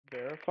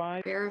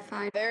Verified.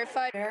 Verified.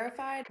 Verified.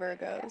 Verified.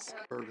 Virgos.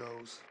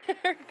 Virgos.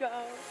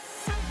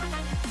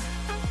 Virgos.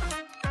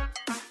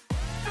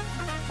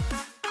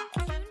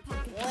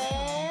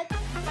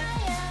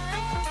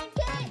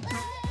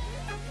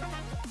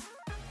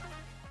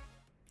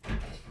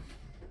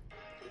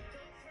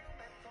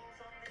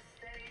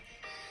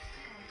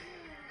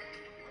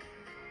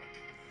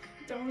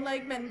 Don't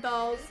like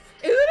menthols.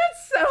 Isn't it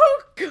so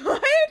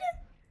good?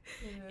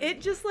 Yeah.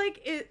 It just like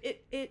it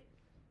It's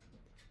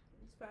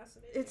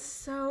fascinating. it's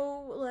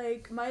so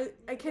like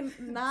I can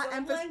not Don't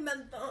emphasize like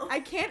menthol. I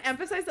can't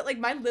emphasize that like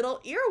my little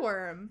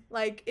earworm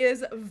like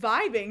is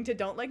vibing to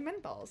Don't Like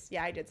Menthols.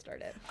 Yeah, I did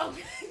start it.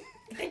 Okay.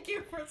 Thank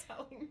you for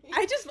telling me.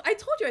 I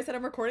told you I said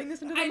I'm recording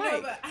this into the I mic.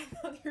 know, but I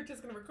thought you were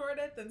just gonna record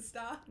it, then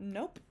stop.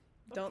 Nope.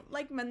 Don't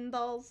like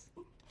menthols.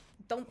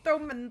 Don't throw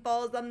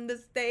menthols on the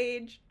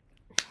stage.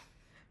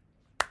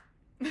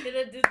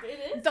 It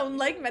is. Don't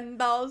like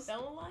menthols.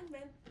 Don't like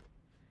men.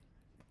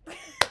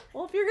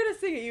 Well, if you're gonna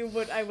sing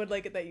it, I would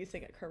like it that you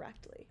sing it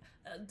correctly.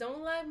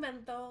 Don't like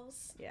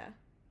menthols. Yeah.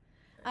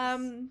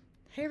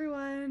 Hey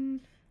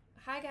everyone,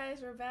 Hi guys,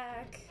 we're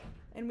back.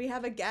 and we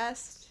have a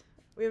guest.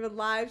 We have a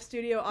live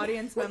studio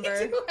audience member.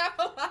 We do have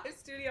a live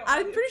studio. I'm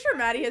audience. pretty sure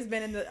Maddie has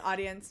been in the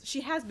audience.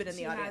 She has been in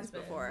the She audience has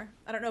been. before.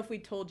 I don't know if we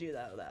told you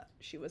though that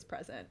she was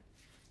present,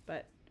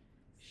 but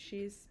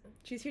she's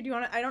here. Do you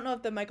want to? I don't know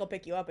if the mic will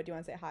pick you up, but do you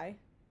want to say hi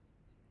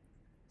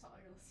To all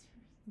your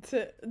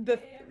listeners. to the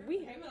We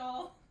came at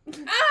all.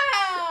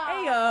 Ah!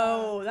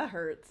 Ayo, that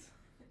hurts.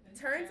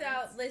 Turns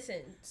out,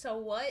 listen, so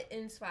what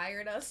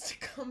inspired us to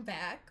come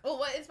back? Well,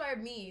 what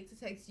inspired me to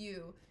text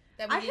you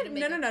that we I need have to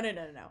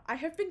make no. I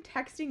have been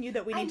texting you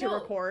that we I need to know.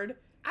 record.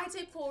 I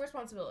take full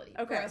responsibility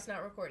Okay. for us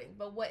not recording.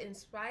 But what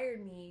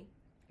inspired me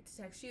to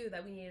text you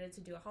that we needed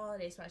to do a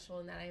holiday special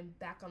and that I am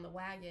back on the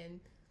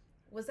wagon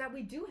was that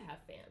we do have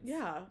fans.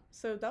 Yeah,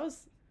 so that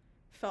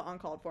felt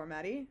uncalled for,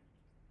 Maddie.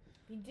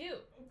 We do.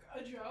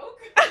 A joke?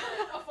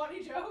 A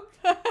funny joke?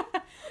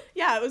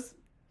 Yeah, it was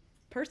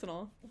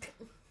personal.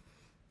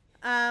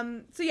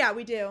 So yeah,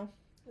 we do.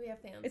 We have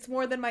fans. It's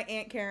more than my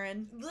Aunt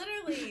Karen.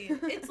 literally,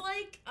 it's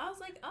like, I was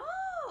like,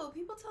 oh,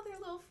 people tell their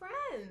little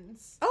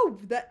friends.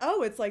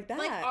 It's like that.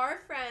 Like, our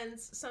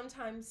friends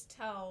sometimes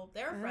tell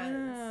their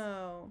friends.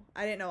 Oh,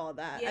 I didn't know all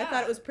that. I Yeah.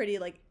 thought it was pretty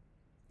like,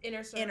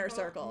 Inner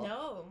circle.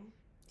 No.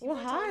 Well,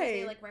 People told me hi.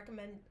 They like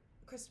recommend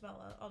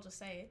Christabella. I'll just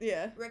say it.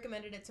 yeah.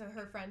 Recommended it to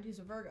her friend who's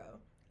a Virgo,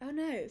 Oh,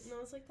 nice. and I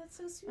was like, "That's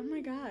so sweet." Oh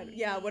my God.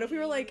 Yeah, what if we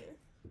were like,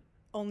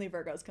 only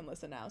Virgos can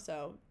listen now,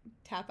 so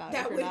tap out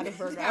that if would you're not a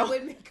Virgo. that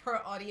would make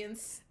our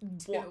audience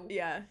Well, too.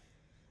 yeah.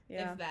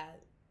 Yeah. If that.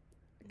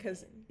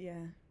 Because, Man.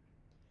 yeah.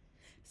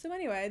 So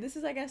anyway, this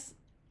is, I guess,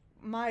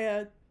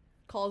 Maya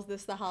calls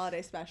this the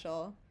holiday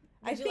special.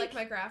 Did you like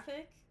my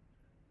graphic?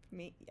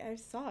 I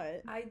saw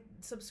it. I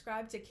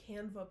subscribed to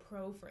Canva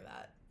Pro for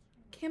that.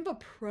 Canva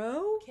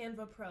Pro?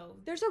 Canva Pro.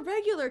 There's a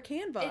regular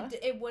Canva.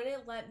 It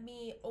wouldn't let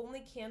me.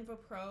 Only Canva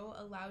Pro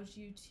allows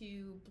you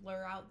to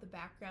blur out the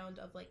background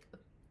of like the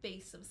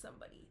face of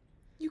somebody.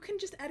 You can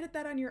just edit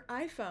that on your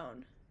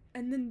iPhone.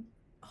 And then,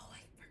 Oh, I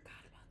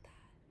forgot about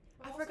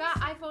that. I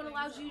forgot iPhone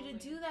allows you to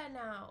do that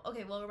now.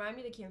 Okay, well, remind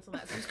me to cancel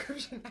that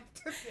subscription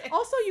after this.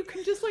 also you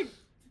can just like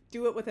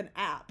do it with an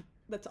app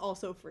that's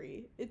also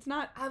free. It's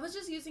not, I was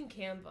just using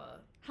Canva.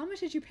 how much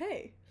did you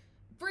pay?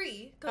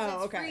 Free, because Oh,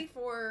 it's okay. free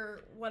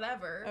for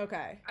whatever.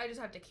 Okay. I just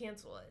have to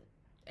cancel it.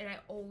 And I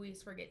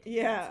always forget to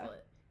Yeah. cancel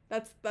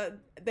it.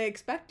 They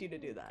expect you to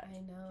do that. I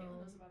know. Caitlin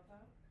knows about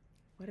that.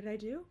 What did I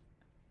do?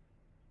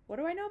 What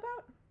do I know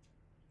about?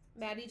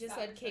 Maddie just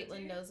Savage said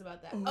Caitlin Fenty? knows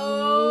about that. Ooh.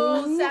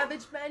 Oh,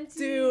 Savage Fenty.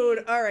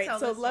 Dude, all right, Tell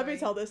so the let me story.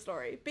 tell this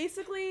story.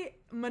 Basically,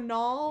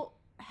 Manal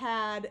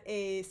had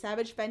a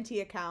Savage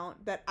Fenty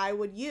account that I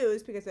would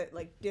use because it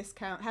like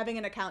having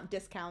an account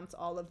discounts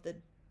all of the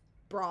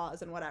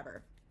bras and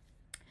whatever.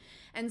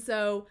 And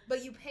so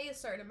But you pay a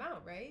certain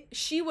amount, right?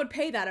 she would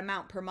pay that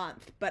amount per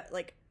month, but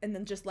like, and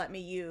then just let me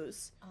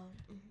use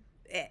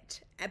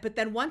it. But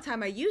then one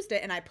time I used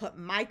it and I put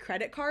my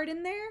credit card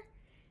in there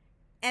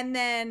and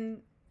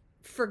then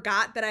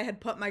forgot that I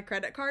had put my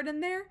credit card in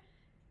there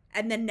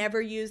and then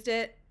never used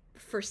it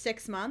for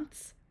 6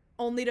 months,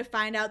 only to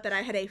find out that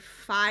I had a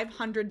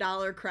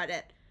 $500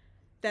 credit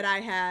that I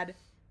had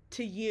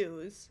to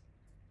use.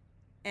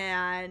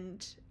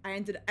 And I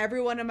ended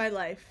everyone in my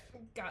life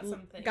Got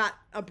something. got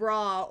a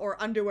bra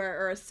or underwear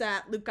or a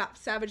set. Luke got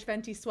Savage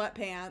Fenty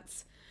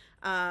sweatpants.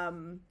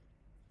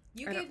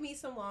 You I gave me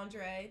some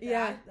lingerie that,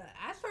 Yeah. that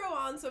I throw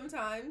on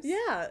sometimes.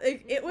 Yeah,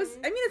 it was.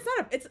 Mhm. I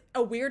mean, it's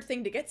a weird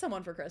thing to get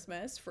someone for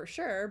Christmas for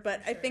sure.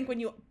 But For I think sure. when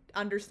you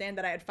understand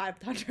that I had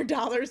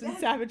 $500 in That-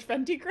 Savage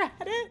Fenty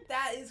credit,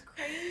 That is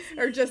crazy.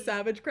 or just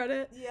Savage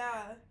credit,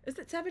 Yeah. is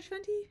it Savage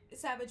Fenty?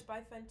 Savage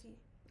by Fenty.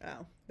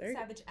 Oh, there you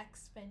go. Savage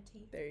X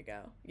Fenty. There you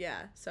go.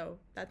 Yeah. So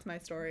that's my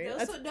story. No,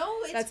 That's,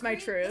 it's that's my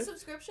great. truth. The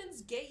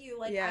subscriptions get you.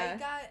 Like, Yeah. I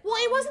got... well,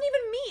 it wasn't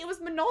even me. It was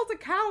Manal's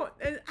account.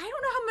 And I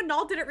don't know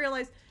how Manal didn't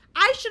realize.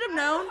 I should have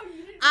known.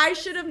 I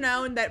should have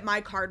known that my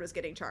card was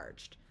getting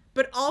charged.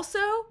 But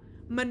also,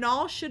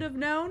 Manal should have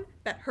known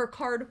that her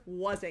card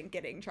wasn't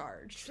getting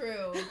charged.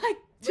 True. Like,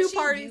 two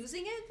parties. Was she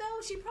using it,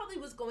 though? She probably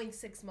was going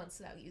 6 months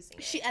without using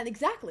it. And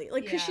exactly.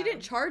 Like, because she Yeah.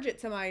 didn't charge it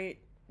to my...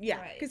 Yeah,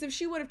 Right. because if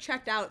she would have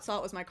checked out, saw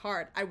it was my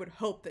card, I would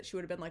hope that she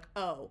would have been like,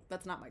 oh,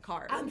 that's not my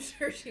card. I'm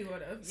sure she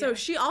would have. So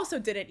she also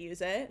didn't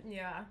use it.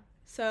 Yeah.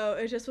 So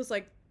it just was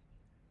like...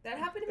 That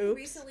happened to me Oops.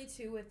 recently,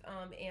 too, with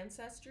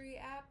Ancestry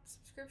app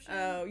subscription.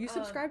 Oh, you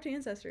subscribe to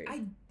Ancestry.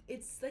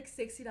 It's like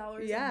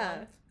 $60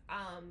 Yeah. a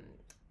month.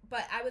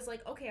 But I was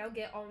like, okay, I'll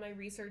get all my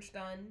research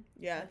done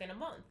within a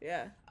month.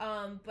 Yeah.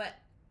 But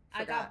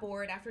I got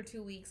bored after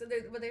 2 weeks.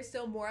 But there's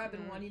still more I've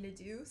been wanting to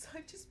do. So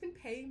I've just been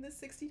paying the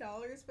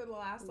 $60 for the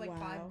last, 5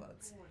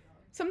 months. Oh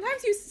my god.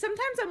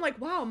 Sometimes I'm like,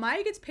 wow,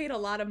 Maya gets paid a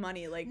lot of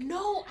money. Like,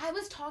 No, I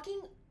was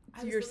talking...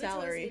 I was your literally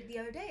telling salary. Zig the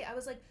other day. I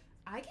was like,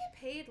 I get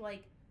paid,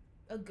 like,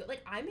 a good...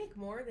 Like, I make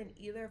more than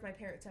either of my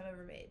parents have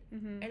ever made.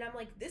 mm-hmm. And I'm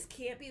like, this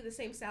can't be the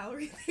same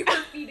salary they were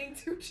feeding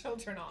 2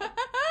 children on. I'm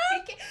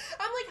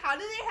like, how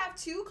do they have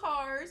 2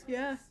 cars,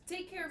 Yeah.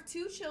 take care of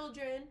 2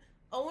 children,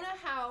 own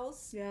a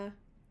house? Yeah.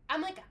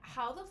 I'm like,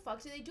 how the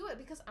fuck do they do it?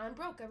 Because I'm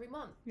broke every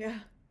month. Yeah.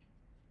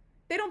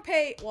 They don't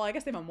pay... Well, I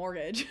guess they have a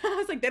mortgage. I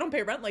was like, they don't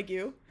pay rent like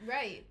you.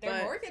 Right. Their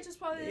But, mortgage is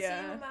probably the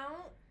same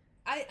amount.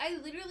 I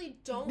literally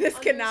don't This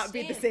cannot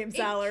be the understand.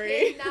 same salary.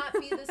 It cannot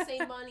be the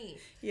same money.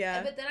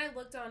 Yeah. But then I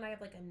looked on, I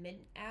have like a Mint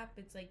app.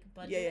 It's like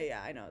budget.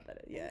 Yeah. I know what that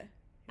is. Yeah.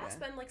 I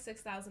spend like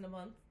 $6,000 a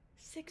month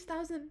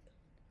 6,000.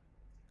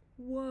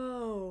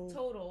 Whoa.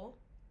 total.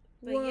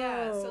 But Whoa.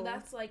 yeah, so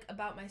that's like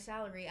about my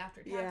salary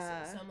after taxes.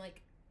 Yeah. So I'm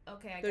like,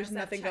 okay, I There's guess that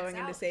nothing checks going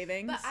into out.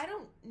 savings. But I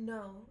don't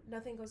know.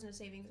 Nothing goes into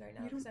savings right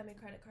now You because I'm in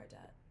credit card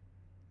debt.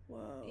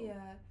 Whoa. Yeah.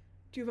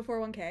 Do you have a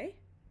 401k?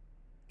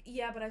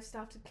 Yeah, but I've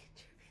stopped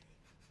contributing.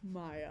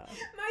 Maya.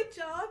 My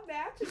job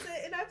matches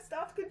it, and I've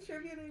stopped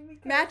contributing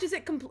because Matches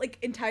it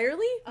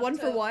entirely? Up One to-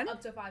 for one? Up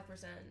to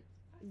 5%.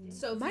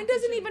 So if Mine you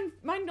doesn't contribute- even.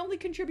 Mine only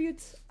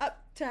contributes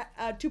up to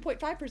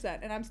 2.5%,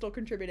 and I'm still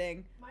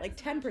contributing Mine like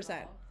doesn't match 10%.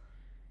 at all.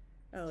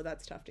 Oh,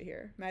 that's tough to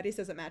hear. Maddie's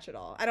doesn't match at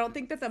all. I don't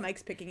think that the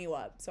mic's picking you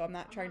up, so I'm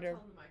not I'm trying not to.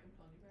 telling the mic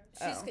I'm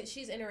telling you guys.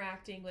 She's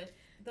interacting with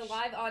the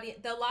live audience.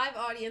 The live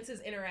audience is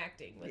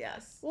interacting with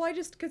us. Well, I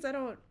just because I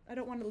don't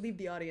want to leave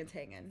the audience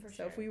hanging. For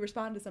so if sure. we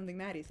respond to something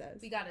Maddie says,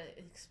 We gotta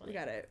explain. we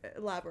gotta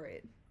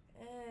elaborate.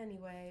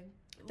 Anyway,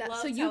 That- love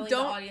so you telling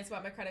don't- the audience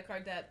about my credit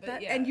card debt, but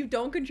That, yeah. And you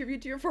don't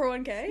contribute to your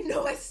 401k?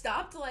 No, I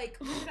stopped. Like,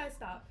 when did I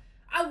stop?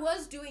 I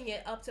was doing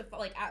it up to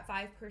like at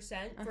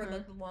 5% for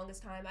like the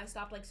longest time. I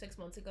stopped like 6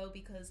 months ago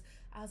because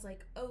I was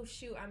like, oh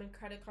shoot, I'm in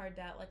credit card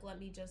debt. Like, let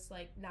me just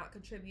like not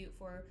contribute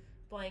for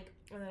blank,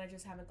 and then I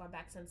just haven't gone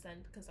back since then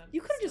because I'm.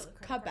 You could have still just in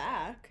credit cut card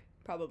debt. back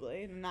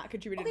probably and not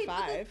contributed Okay,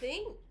 but the 5,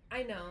 thing,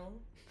 I know.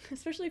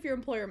 especially if your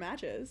employer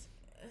matches.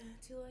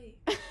 Too late.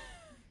 Too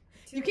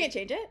You late. can't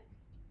change it.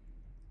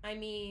 I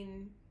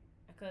mean,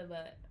 I could,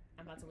 but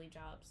I'm about to leave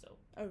jobs, so.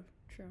 Oh,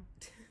 true.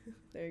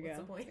 There you What's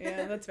go. the point?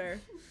 Yeah, that's fair.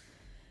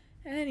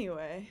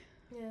 Anyway,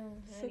 Yeah.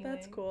 so that's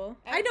anyway. cool.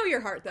 I- I know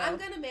your heart though. I'm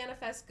gonna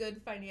manifest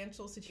good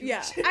financial situation.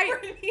 Yeah,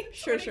 for me in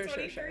Sure.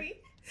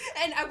 2023.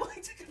 And I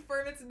want to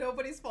confirm it's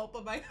nobody's fault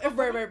but my own.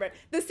 Right.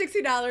 The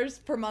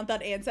 $60 per month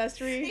on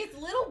Ancestry. It's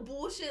little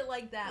bullshit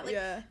like that. Like,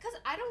 Yeah. because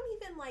I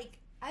don't even like.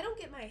 I don't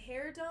get my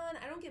hair done.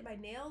 I don't get my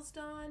nails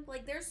done.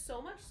 Like, there's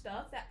so much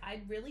stuff that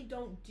I really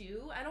don't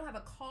do. I don't have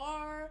a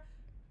car.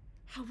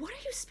 What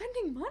are you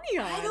spending money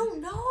on? I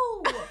don't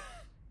know.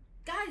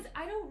 Guys,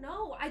 I don't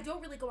know. I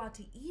don't really go out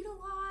to eat a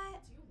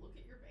lot. Do you look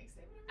at your bank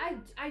statement? every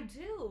month? I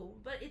do,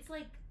 but it's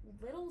like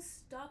little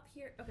stuff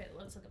here. Okay,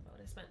 let's look at what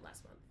I spent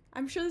last month.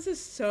 I'm sure this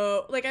is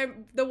so like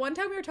the one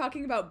time we were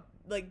talking about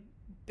like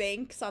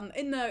banks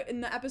in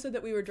the episode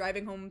that we were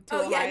driving home to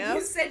Ohio. Yeah,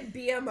 you said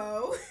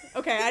BMO.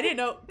 Okay, I didn't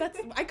know.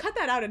 I cut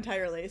that out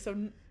entirely.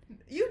 So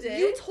You did.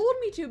 you told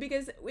me to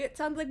because it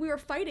sounded like we were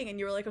fighting, and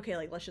you were like, okay,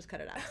 like let's just cut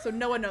it out. So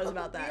no one knows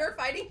about that. We were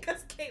fighting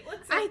because Caitlin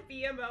said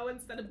BMO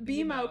instead of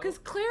BMO, because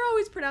Claire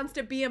always pronounced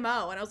it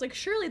BMO, and I was like,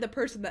 surely the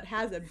person that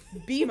has a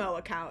BMO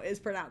account is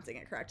pronouncing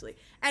it correctly.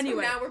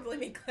 Anyway, so now we're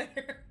blaming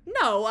Claire.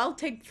 no, I'll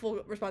take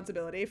full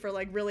responsibility for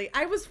like really.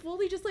 I was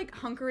fully just like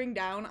hunkering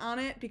down on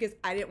it because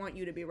I didn't want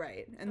you to be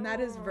right, and that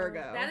is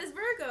Virgo. That is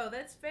Virgo.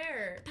 That's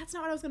fair. That's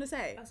not what I was gonna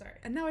say. Oh, sorry.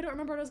 And now I don't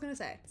remember what I was gonna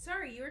say.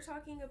 Sorry, you were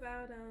talking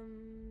about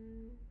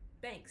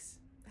banks.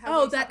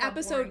 Oh, we that talk about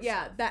episode, boring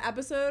yeah, stuff. that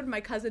episode.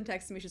 My cousin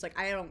texted me. She's like,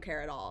 I don't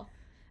care at all,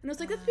 and I was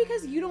like, that's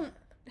because you don't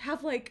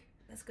have like.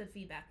 That's good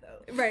feedback,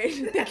 though. Right.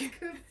 That's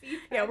good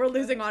feedback. Yeah, we're though.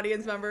 losing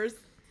audience members.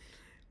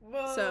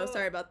 Whoa. So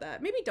sorry about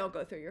that. Maybe don't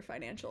go through your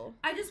financial.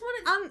 I just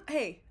wanted.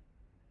 Hey,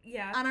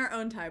 Yeah. on our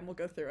own time, we'll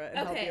go through it and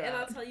help Okay, you and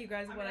out. I'll tell you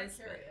guys I'm what I not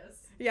spent. curious.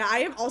 Yeah, I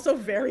am also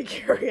very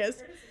curious.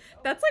 Curious as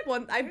hell. That's like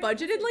one. I Where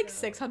does budgeted it like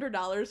go?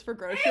 $600 for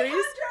groceries.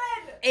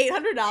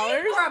 800!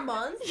 $800. For a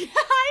month? Yeah,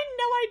 I had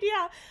no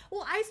idea.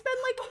 Well, I spend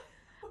like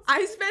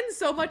I spend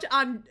so much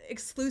on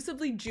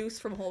exclusively juice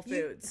from Whole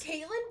Foods.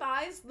 Caitlin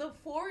buys the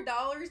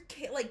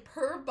 $4 like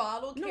per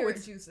bottle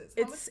carrot juices.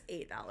 It's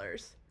 $8.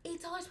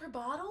 $8 per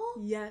bottle?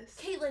 Yes.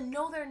 Caitlin,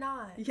 no, they're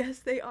not. Yes,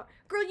 they are.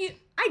 Girl,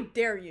 I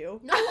dare you.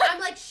 No, I'm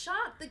like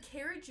shocked. The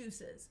carrot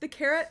juices. The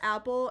carrot,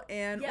 apple,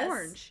 and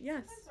orange.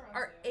 Yes.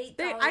 Are $8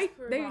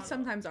 per They bottle.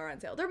 sometimes are on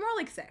sale. They're more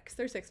like $6.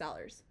 They're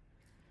 $6.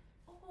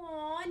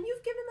 Aw, and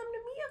you've given them to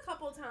me a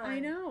couple times. I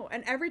know.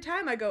 And every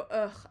time I go,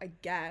 ugh, I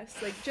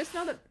guess. Like, just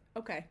know that,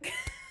 okay.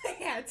 I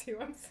had to.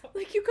 I'm sorry.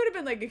 Like, you could have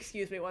been like,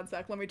 excuse me one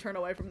sec. Let me turn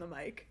away from the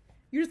mic.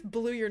 You just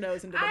blew your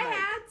nose into the mic. I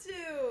had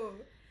to.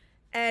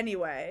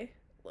 Anyway,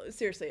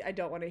 seriously, I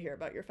don't want to hear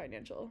about your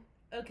financial.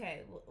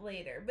 Okay,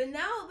 later. But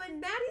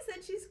Maddie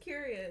said she's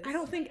curious. I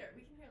don't think.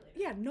 We can hear later.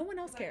 Yeah, no one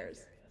else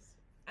cares.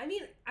 I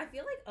mean, I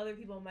feel like other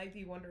people might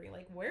be wondering,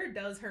 like, where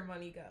does her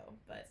money go?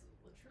 But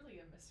It's truly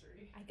a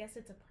mystery. I guess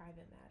it's a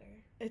private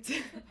matter. It's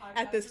The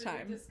at this podcast where you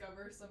time.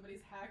 discover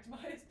somebody's hacked my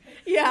bank.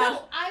 Yeah.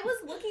 No, I was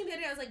looking at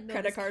it. I was like, no,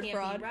 Credit this card can't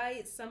fraud. be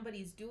right.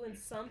 Somebody's doing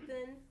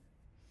something.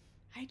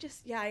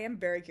 I am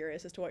very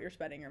curious as to what you're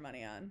spending your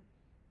money on.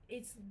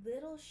 It's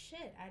little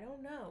shit. I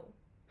don't know.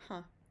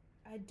 Huh.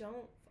 I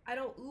don't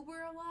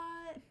Uber a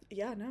lot.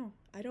 Yeah, no.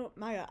 I don't,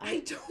 Maya. I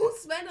don't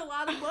spend a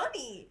lot of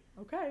money.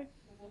 Okay.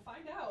 We'll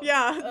find out.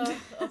 Yeah.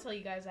 I'll tell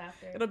you guys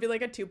after. It'll be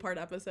like a 2-part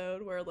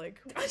episode where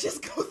like I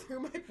just go through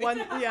my one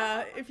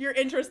yeah, if you're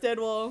interested,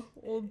 we'll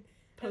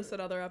post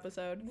another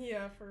episode.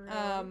 Yeah, for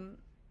real.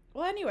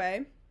 Well,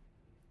 anyway.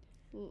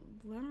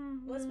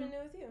 What's been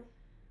new with you?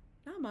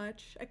 Not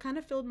much. I kind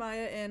of filled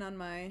Maya in on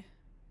my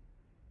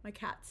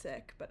cat's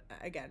sick, but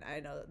again,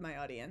 I know that my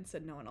audience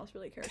and no one else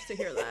really cares to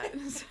hear that.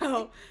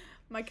 So,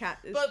 my cat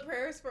is. But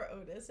prayers for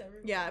Otis,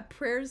 everyone. Yeah,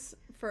 prayers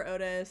for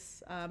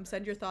Otis.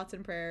 Send your thoughts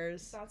and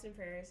prayers. Thoughts and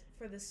prayers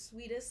for the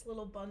sweetest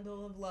little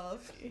bundle of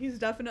love. He's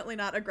definitely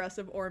not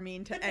aggressive or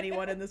mean to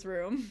anyone in this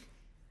room.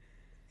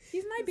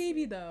 He's my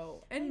baby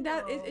though, and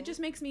it just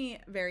makes me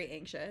very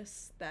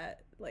anxious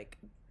that like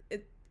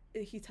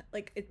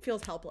it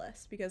feels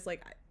helpless because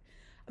like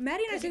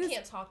Maddie and I say you this.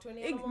 Can't talk to an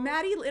animal.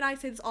 Maddie and I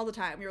say this all the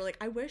time. You're like,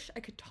 I wish I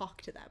could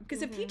talk to them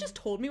because if he just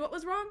told me what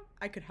was wrong,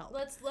 I could help.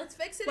 Let's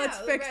fix it. Let's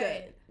out. fix right.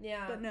 it.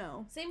 Yeah. But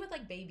no. Same with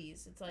like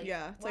babies. It's like,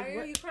 yeah, it's why like, are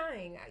what? you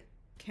crying?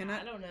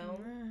 I don't know.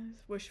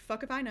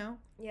 Fuck if I know.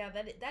 Yeah,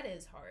 that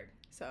is hard.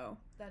 So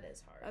that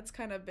is hard. That's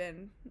kind of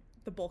been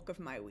the bulk of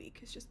my week.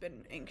 It's just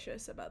been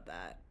anxious about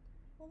that.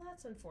 Well,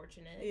 that's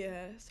unfortunate.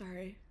 Yeah,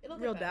 sorry. It'll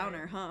get Real better.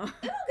 downer, huh?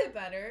 It'll get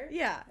better.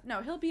 Yeah,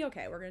 no, he'll be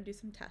okay. We're gonna do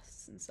some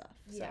tests and stuff.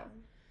 So Yeah.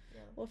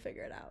 We'll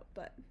figure it out.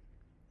 But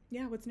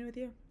yeah, what's new with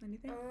you?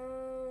 Anything?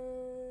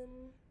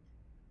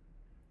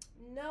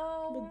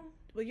 No.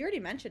 Well, you already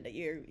mentioned it.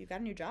 You got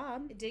a new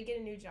job. I did get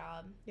a new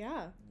job.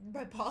 Yeah.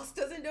 My boss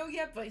doesn't know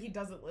yet, but he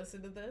doesn't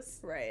listen to this.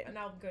 Right. And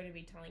I'm going to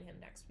be telling him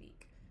next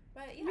week.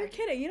 But yeah. You're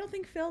kidding. You don't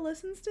think Phil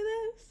listens to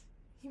this?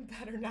 He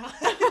better not.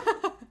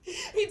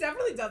 He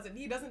definitely doesn't.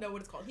 He doesn't know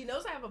what it's called. He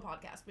knows I have a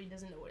podcast, but he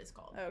doesn't know what it's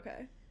called.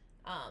 Okay.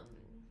 But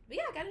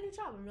yeah, I got a new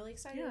job. I'm really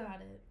excited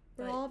about it.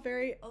 We're all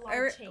very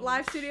changed.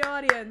 live studio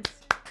audience.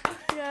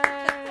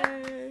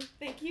 Yay!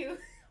 Thank you,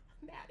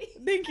 Maddie.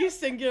 Thank you,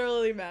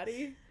 singularly,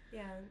 Maddie.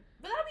 Yeah,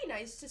 but that'd be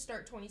nice to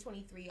start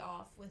 2023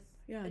 off with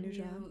a new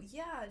job.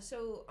 Yeah,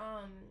 so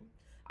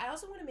I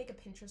also want to make a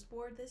Pinterest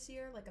board this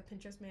year, like a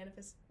Pinterest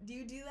manifest. Do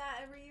you do that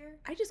every year?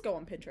 I just go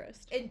on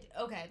Pinterest. And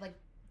okay, like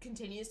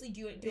continuously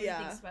do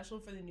anything special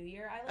for the new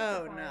year? I like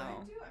to find. No.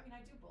 I do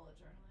bullet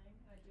journaling.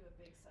 I do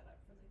a big setup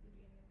for like the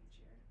beginning of each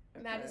year.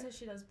 Okay. Maddie says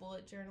she does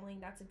bullet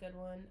journaling. That's a good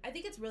one. I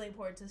think it's really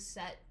important to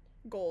set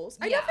goals.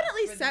 Yeah, I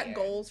definitely for the set year.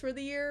 goals for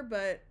the year,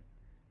 but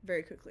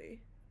very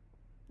quickly,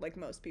 like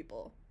most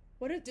people.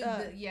 What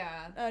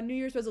are New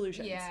Year's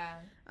resolutions? Yeah.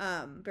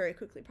 Very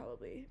quickly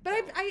probably. But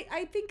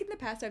I think in the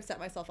past I've set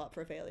myself up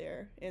for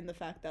failure in the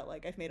fact that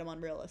like I've made them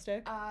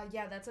unrealistic.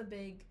 Yeah, that's a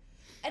big.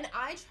 And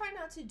I try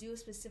not to do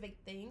specific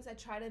things. I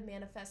try to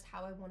manifest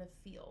how I want to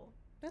feel.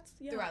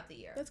 Throughout the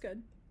year. That's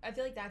good. I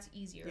feel like that's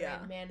easier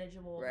and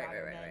manageable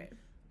rather than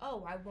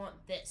oh, I want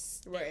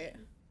this. Right.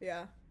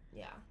 Yeah.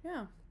 Yeah.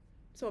 Yeah.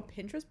 So a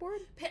Pinterest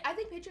board? I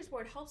think Pinterest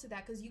board helps with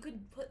that because you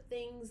could put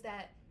things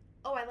that,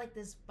 oh, I like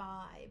this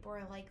vibe or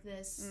I like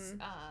this,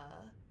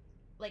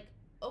 like,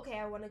 okay,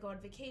 I want to go on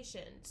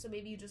vacation. So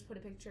maybe you just put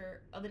a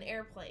picture of an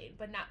airplane,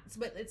 but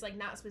it's like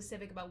not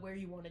specific about where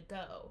you want to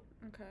go.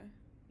 Okay.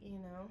 You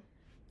know?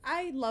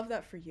 I love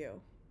that for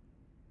you.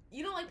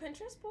 You don't like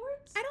Pinterest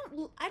boards?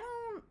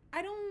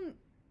 I don't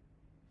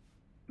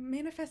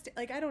manifest it.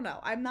 Like, I don't know.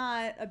 I'm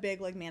not a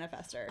big, like,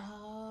 manifester.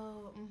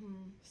 Oh,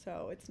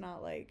 So it's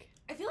not like...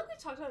 I feel like we've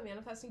talked about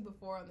manifesting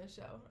before on this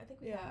show. I think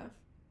we have.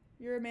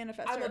 You're a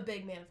manifester. I'm a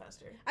big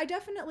manifester. I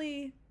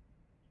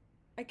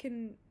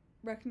can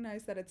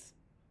recognize that it's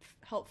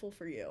helpful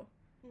for you.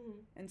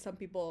 And some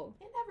people...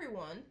 And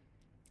everyone.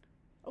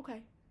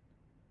 Okay.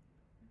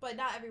 But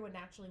not everyone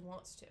naturally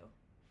wants to.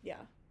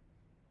 Yeah.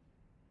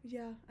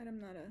 Yeah,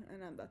 and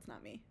that's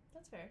not me.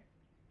 That's fair.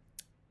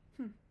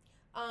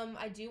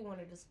 I do want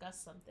to discuss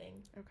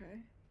something.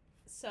 Okay.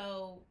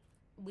 So,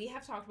 we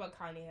have talked about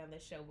Kanye on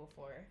this show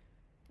before.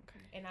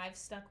 Okay. And I've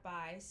stuck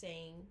by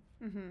saying,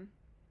 Mm-hmm.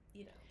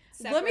 you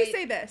know, Let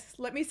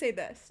me say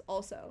this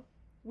also.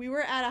 We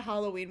were at a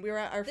Halloween. We were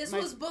at our... This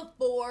was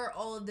before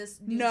all of this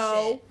new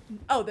No. shit.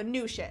 Oh, the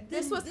new shit.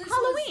 This was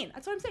Halloween.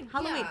 That's what I'm saying.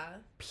 Halloween. Yeah.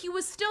 He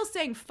was still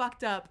saying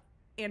fucked up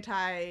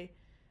anti...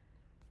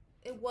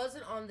 It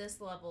wasn't on this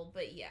level,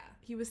 but yeah.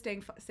 He was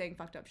saying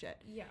fucked up shit.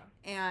 Yeah.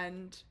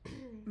 And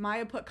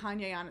Maya put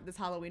Kanye on at this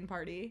Halloween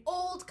party.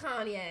 Old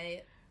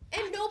Kanye.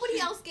 And nobody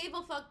else gave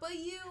a fuck but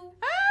you.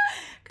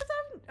 Because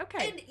I'm...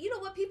 Okay. And you know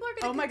what? People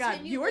are going to continue... Oh my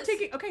God. You are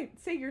taking... Okay,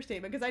 say your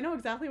statement, because I know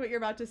exactly what you're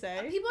about to say.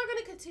 People are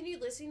going to continue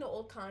listening to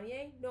old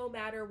Kanye no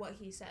matter what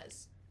he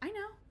says. I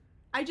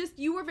know.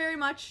 You were very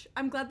much...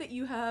 I'm glad that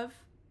you have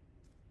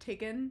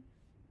taken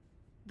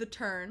the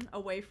turn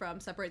away from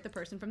separate the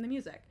person from the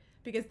music.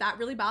 Because that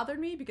really bothered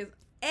me, because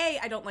A,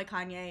 I don't like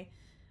Kanye.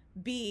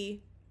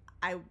 B,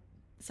 I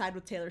side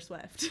with Taylor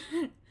Swift.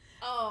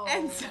 Oh.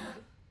 And so...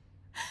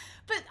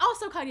 But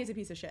also Kanye's a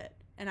piece of shit.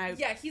 And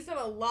yeah, he's done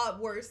a lot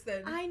worse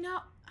than... I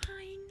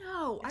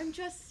know. I'm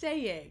just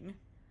saying.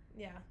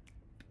 Yeah.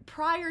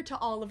 Prior to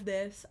all of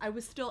this, I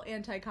was still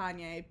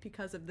anti-Kanye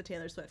because of the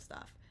Taylor Swift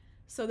stuff.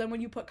 So then when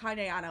you put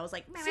Kanye on, I was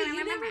like... So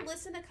you never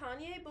listened to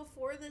Kanye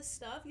before this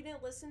stuff? You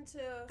didn't listen to...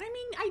 I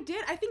mean, I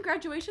did. I think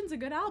Graduation's a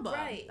good album.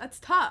 Right. That's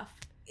tough.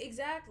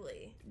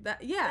 Exactly.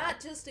 Yeah. Not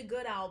just a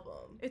good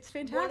album. It's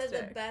fantastic.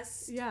 One of the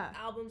best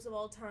albums of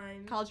all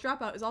time. College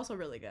Dropout is also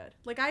really good.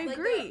 Like, I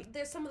agree.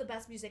 There's some of the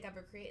best music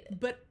ever created.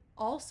 But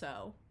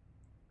also,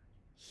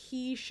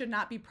 he should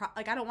not be...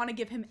 I don't want to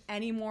give him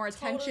any more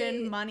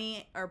attention,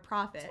 money, or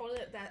profit.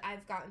 Totally, that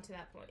I've gotten to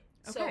that point.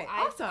 Okay, so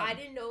awesome. I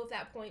didn't know if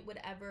that point would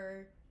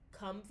ever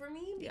come for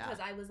me, because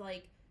I was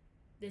like,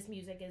 this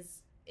music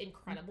is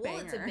incredible.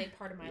 Banger. It's a big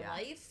part of my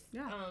life.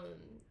 Yeah.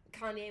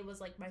 Kanye was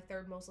like my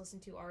third most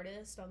listened to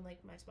artist on like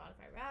my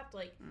Spotify Wrapped.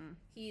 Like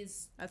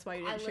he's... That's why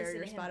you didn't share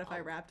your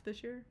Spotify Wrapped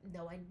this year?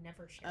 No, I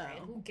never share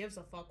it. Who gives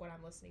a fuck what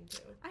I'm listening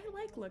to? I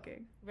like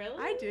looking. Really?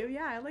 I do,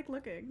 yeah. I like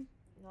looking.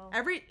 Well,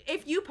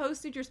 If you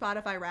posted your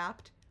Spotify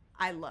Wrapped,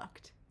 I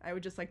looked. I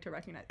would just like to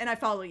recognize... And I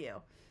follow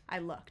you. I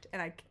looked,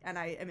 and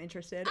I am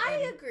interested.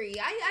 I agree.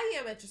 I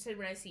am interested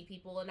when I see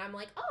people, and I'm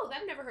like, oh,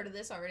 I've never heard of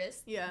this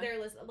artist. Yeah. They're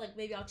like,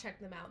 maybe I'll check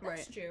them out.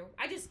 That's true.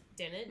 I just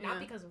didn't, not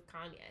because of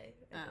Kanye.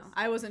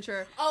 I wasn't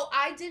sure. Oh,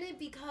 I didn't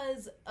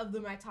because of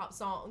my top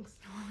songs.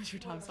 What was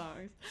your top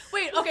songs?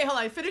 Wait, okay, hold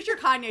on. Finish your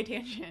Kanye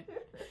tangent.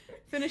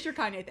 Finish your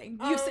Kanye thing.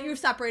 You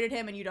separated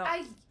him, and you don't.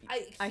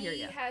 I hear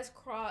you. He has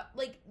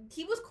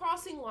he was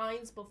crossing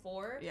lines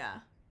before. Yeah.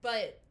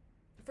 But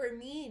for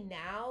me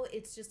now,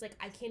 it's just like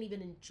I can't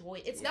even enjoy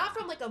it. It's not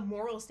from like a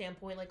moral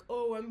standpoint, like,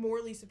 oh, I'm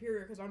morally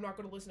superior because I'm not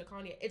going to listen to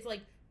Kanye. It's like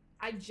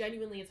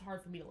it's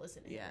hard for me to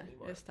listen to him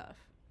anymore. It's tough.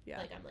 Yeah.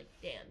 Like I'm like,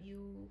 damn,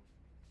 you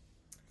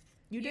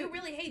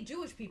really hate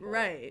Jewish people,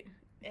 right?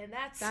 And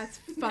that's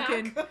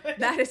fucking good.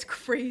 That is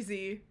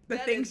crazy. The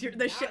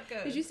shit.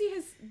 Good. Did you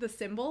see the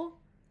symbol?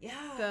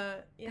 Yeah.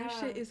 That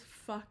shit is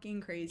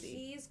fucking crazy.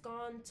 He's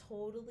gone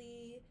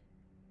totally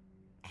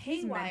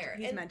haywire.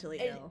 He's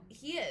mentally ill.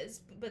 He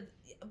is, but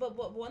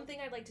one thing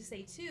I'd like to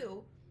say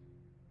too,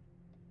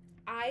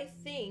 I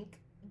think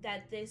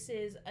that this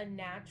is a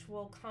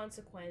natural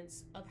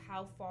consequence of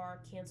how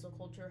far cancel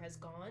culture has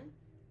gone,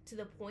 to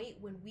the point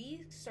when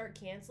we start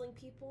canceling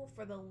people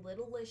for the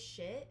littlest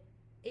shit,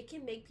 it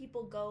can make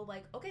people go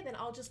like, okay, then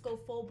I'll just go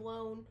full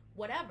blown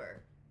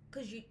whatever,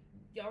 because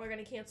y'all are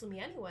gonna cancel me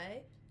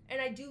anyway. And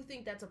I do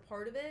think that's a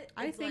part of it.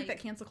 I think that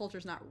cancel culture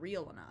is not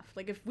real enough.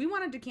 Like, if we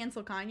wanted to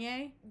cancel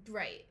Kanye...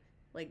 Right.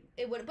 Like...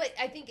 It would... But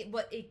I think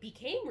it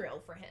became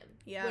real for him.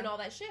 Yeah. When all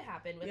that shit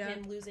happened with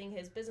him losing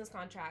his business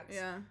contracts.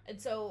 Yeah. And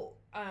so...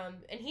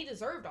 and he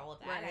deserved all of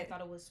that. Right. I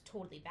thought it was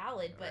totally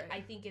valid. But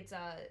I think it's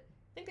a...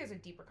 I think there's a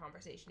deeper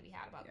conversation to be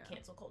had about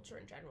cancel culture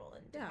in general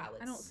and how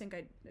it's... I don't think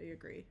I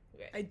agree.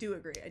 Right. I do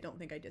agree. I don't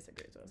think I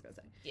disagree is what I was going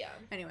to say. Yeah.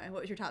 Anyway,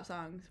 what was your top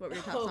songs? What were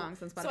your top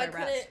songs on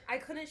Spotify I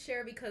couldn't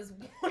share because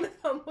one of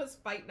them was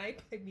Fight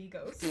Night by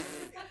Migos.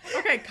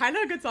 Okay, kind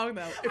of a good song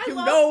though. If you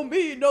know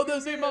me, know the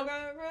same I'm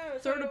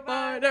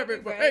certified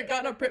everywhere. Ain't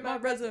gotta print my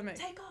resume.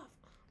 Take off.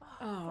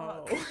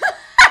 Oh.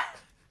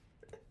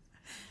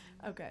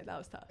 Okay, that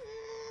was tough.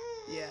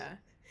 Yeah.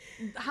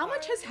 How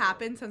much has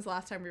happened since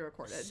last time we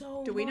recorded?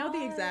 So Do we know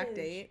the exact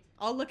date?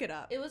 I'll look it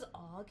up. It was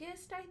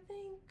August, I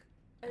think.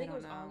 I think it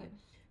was August.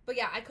 But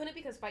yeah, I couldn't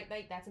because Fight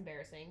Night, that's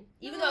embarrassing.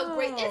 Even though it's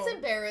great, it's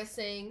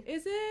embarrassing.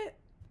 Is it?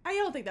 I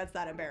don't think that's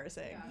that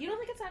embarrassing. Yeah. You don't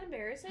think it's that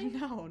embarrassing?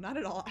 No, not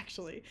at all,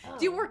 actually. Oh.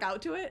 Do you work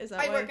out to it? Is that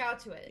I work out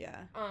to it.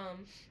 Yeah.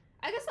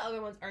 I guess the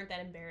other ones aren't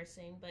that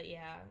embarrassing, but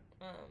yeah.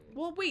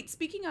 Well, wait,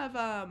 speaking of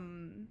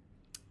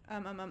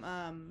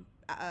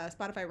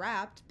Spotify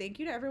Wrapped, thank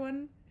you to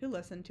everyone who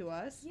listened to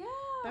us. Yeah.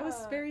 That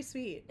was very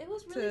sweet. It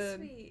was really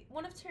sweet.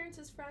 One of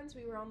Terrence's friends,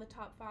 we were on the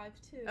top 5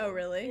 too. Oh,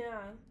 really? Yeah.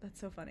 That's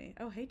so funny.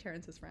 Oh, hey,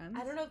 Terrence's friends.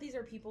 I don't know if these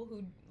are people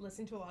who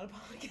listen to a lot of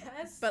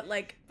podcasts.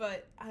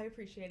 But I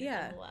appreciate it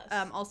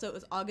nonetheless. Also, it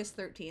was August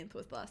 13th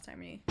was the last time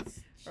we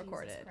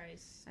recorded. Jesus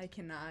Christ. I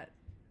cannot.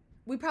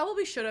 We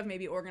probably should have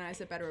maybe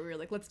organized it better. We were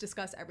like, let's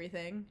discuss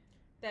everything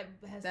that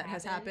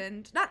has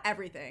happened. Not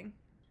everything.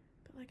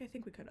 But, like, I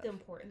think we could have. The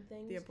important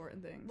things. The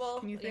important things. Well,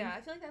 Can you think? yeah,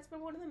 I feel like that's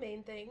been one of the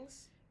main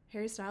things.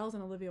 Harry Styles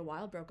and Olivia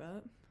Wilde broke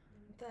up.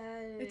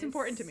 It's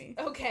important to me.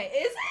 Okay,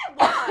 is it?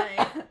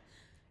 Why?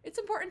 It's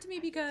important to me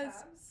because...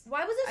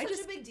 Why was it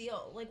such a big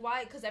deal? Like,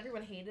 why? Because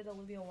everyone hated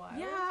Olivia Wilde?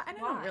 Yeah, and I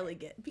don't really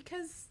get...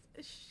 Because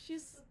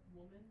she's... A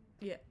woman?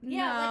 Yeah.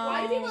 Yeah, no. like,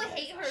 why do people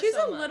hate her She's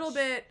so a much? little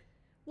bit...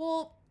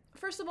 Well,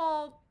 first of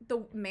all,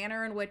 the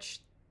manner in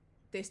which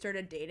they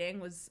started dating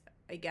was,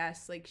 I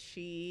guess, like,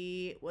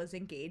 she was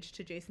engaged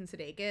to Jason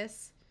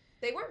Sudeikis.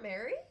 They weren't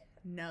married?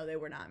 No, they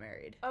were not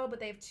married. Oh,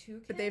 but they have 2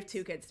 kids? But they have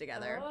 2 kids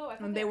together. Oh, I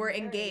thought And they were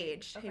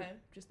engaged. Okay. Hey,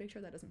 just make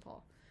sure that doesn't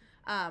fall.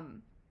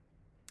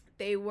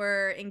 They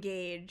were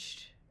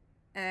engaged,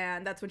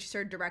 and that's when she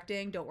started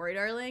directing Don't Worry,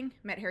 Darling.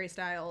 Met Harry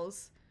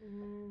Styles.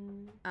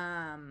 And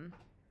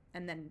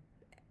then,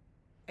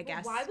 I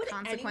guess, why would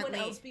consequently,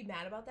 anyone else be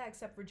mad about that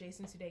except for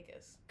Jason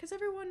Sudeikis? because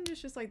everyone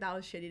was just like, that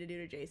was shitty to do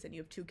to Jason.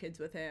 You have 2 kids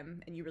with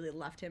him, and you really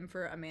left him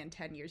for a man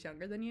 10 years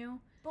younger than you.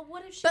 But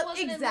what if she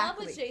wasn't in love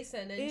with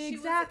Jason? And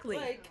Exactly.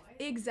 She was, like,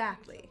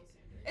 Exactly.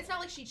 it's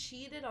not like she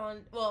cheated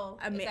on. Well,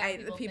 I mean,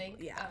 people think.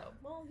 yeah. Oh,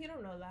 well, you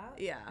don't know that.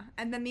 Yeah.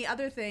 And then the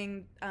other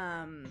thing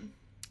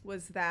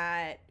was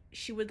that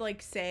she would,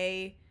 like,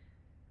 say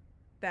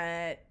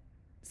that,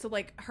 so,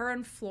 like, her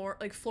and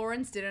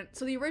Florence didn't,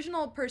 so the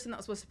original person that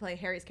was supposed to play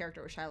Harry's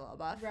character was Shia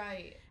LaBeouf.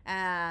 Right.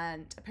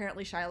 And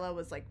apparently Shia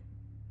was, like,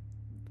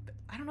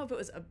 I don't know if it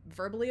was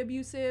verbally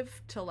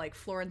abusive to, like,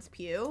 Florence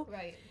Pugh.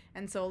 Right.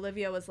 And so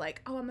Olivia was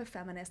like, oh, I'm a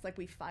feminist. Like,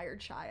 we fired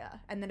Shia.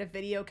 And then a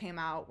video came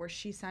out where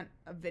she sent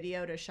a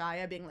video to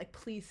Shia being like,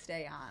 please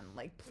stay on.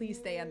 Like, please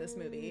stay on this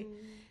movie.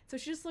 So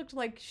she just looked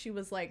like she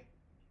was, like,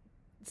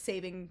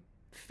 saving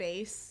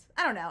face.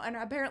 I don't know. And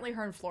apparently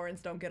her and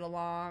Florence don't get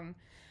along.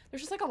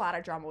 There's just, like, a lot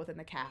of drama within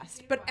the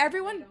cast. But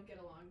everyone... They don't get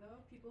along, though?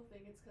 People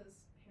think it's because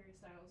Harry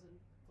Styles and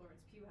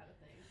Florence Pugh had a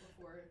thing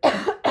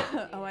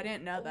before... Oh, I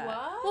didn't know that.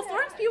 What? Well,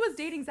 Florence Pugh was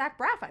dating Zach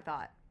Braff, I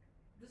thought.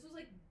 This was,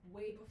 like,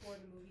 way before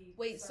the movie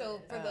Wait,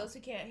 started. so for those who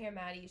can't hear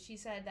Maddie, she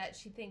said that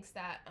she thinks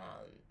that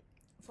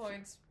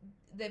Florence,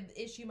 the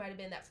issue might have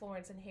been that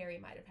Florence and Harry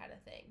might have had a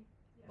thing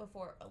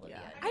before Olivia.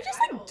 Yeah. I just,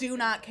 like, do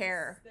not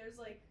care. There's,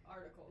 like,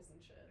 articles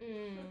and shit.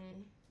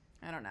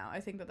 I don't know.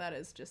 I think that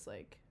is just,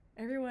 like,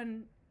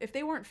 everyone... If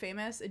they weren't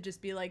famous, it'd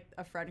just be, like,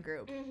 a friend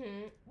group.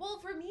 Well,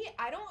 for me,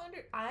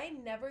 I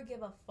never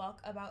give a fuck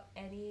about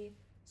any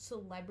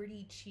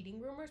celebrity cheating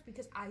rumors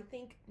because I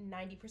think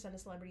 90% of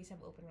celebrities have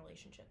open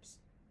relationships.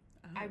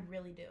 Oh. I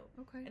really do.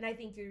 Okay. And I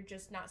think you're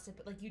just not,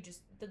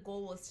 the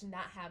goal is to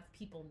not have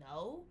people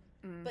know.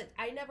 But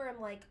I never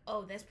am like,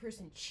 oh, this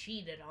person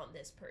cheated on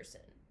this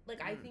person.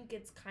 Like, I think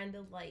it's kind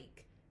of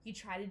like, you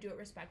try to do it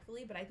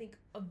respectfully, but I think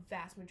a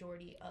vast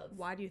majority of...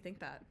 Why do you think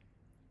that?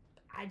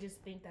 I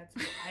just think that's,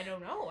 I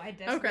don't know.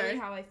 That's really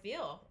how I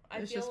feel.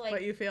 It's feel just like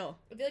what you feel.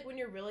 I feel like when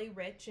you're really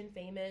rich and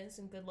famous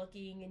and good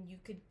looking and you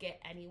could get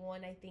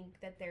anyone, I think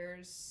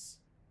there's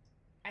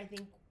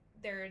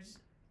understandings.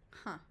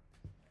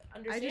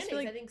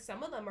 Like... I think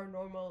some of them are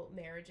normal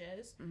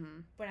marriages,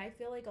 but I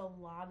feel like a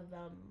lot of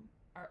them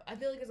I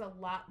feel like there's a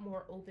lot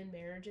more open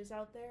marriages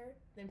out there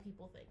than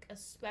people think,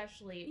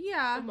 especially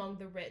among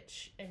the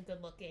rich and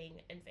good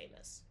looking and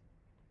famous.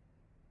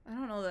 I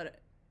don't know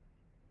that.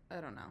 I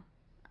don't know.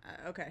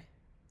 Okay.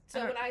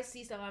 So when I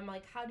see stuff, I'm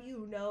like, how do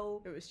you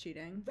know it was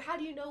cheating? How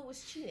do you know it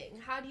was cheating?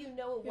 How do you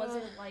know it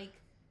wasn't like...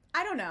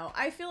 I don't know.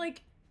 I feel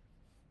like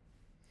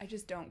I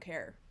just don't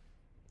care.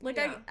 Like,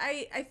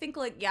 I think,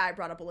 like, I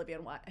brought up Olivia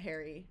and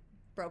Harry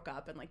broke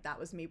up, and, like, that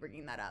was me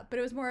bringing that up. But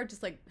it was more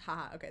just like,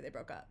 haha, okay, they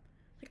broke up.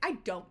 Like, I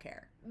don't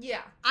care.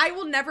 Yeah. I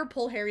will never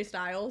pull Harry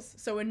Styles,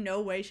 so in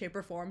no way, shape,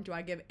 or form do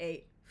I give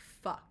a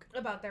fuck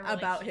about their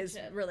relationship. About his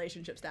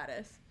relationship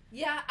status.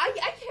 Yeah, I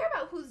care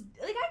about who's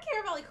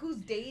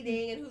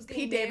dating and who's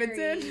getting Pete married.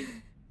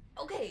 Davidson.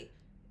 Okay.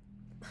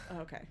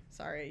 Okay,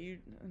 sorry.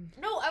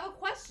 No, I have a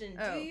question.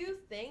 Oh. Do you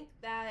think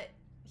that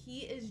he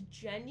is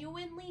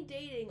genuinely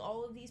dating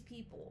all of these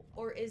people,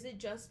 or is it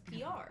just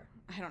PR?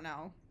 I don't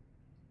know.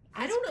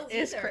 I don't know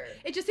either.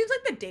 It just seems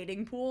like the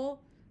dating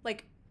pool,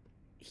 like,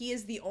 he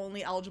is the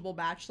only eligible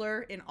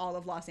bachelor in all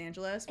of Los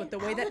Angeles. With the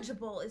way that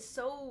eligible is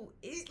so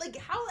like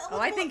how eligible? Oh,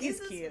 I think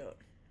he's cute.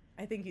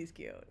 I think he's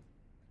cute.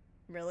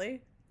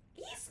 Really?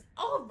 He's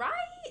all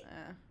right.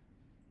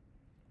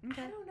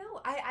 Okay. I don't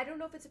know. I don't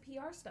know if it's a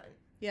PR stunt.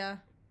 Yeah,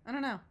 I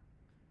don't know.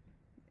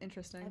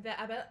 Interesting.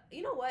 I bet.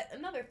 You know what?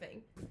 Another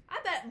thing. I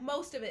bet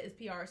most of it is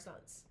PR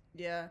stunts.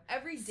 Yeah.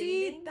 Every dating.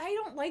 See, I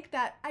don't like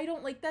that. I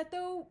don't like that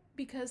though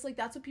because like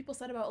that's what people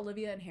said about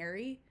Olivia and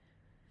Harry,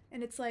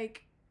 and it's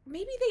like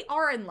maybe they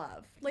are in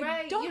love. Like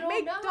right,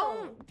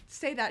 don't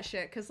say that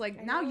shit because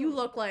like now you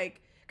look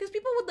like because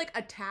people would like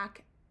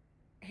attack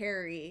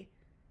Harry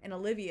and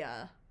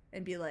Olivia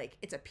and be like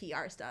it's a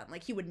PR stunt.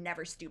 Like he would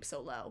never stoop so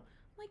low.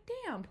 Like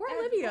damn, poor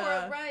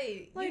Olivia.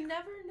 Right. Like, you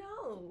never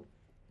know.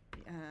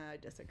 I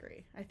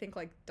disagree. I think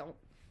like don't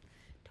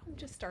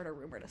just start a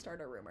rumor to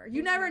start a rumor.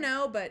 You never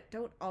know, but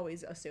don't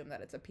always assume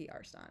that it's a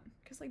PR stunt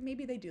because like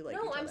maybe they do like.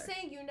 No, each I'm other.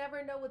 saying you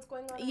never know what's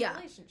going on in a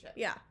relationship.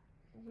 Yeah.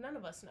 None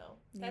of us know.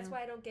 That's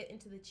why I don't get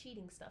into the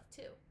cheating stuff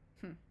too.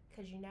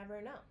 Because you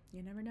never know.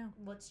 You never know.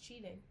 What's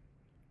cheating?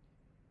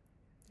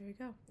 There you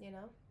go. You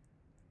know?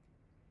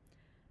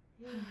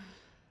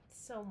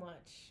 So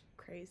much.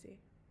 Crazy.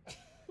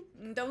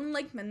 Don't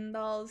like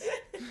menthols.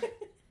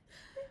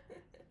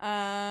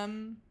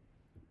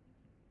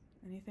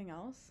 Anything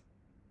else?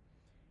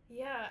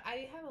 Yeah,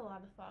 I have a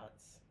lot of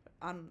thoughts.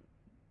 On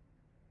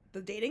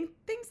the dating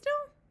thing still?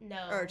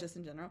 No. Or just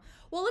in general?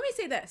 Well, let me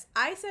say this.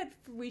 I said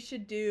we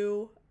should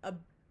do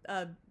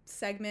a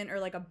segment or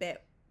like a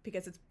bit,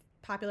 because it's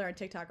popular on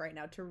TikTok right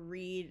now, to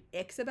read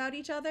icks about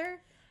each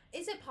other.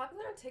 Is it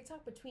popular on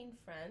TikTok between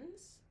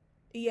friends?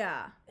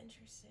 Yeah.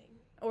 Interesting.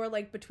 Or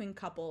like between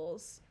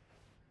couples.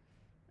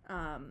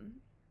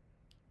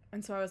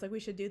 And so I was like, we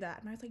should do that.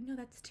 And I was like, no,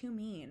 that's too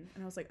mean.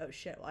 And I was like, oh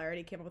shit, well, I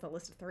already came up with a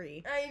list of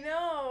 3. I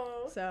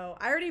know. So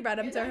I already read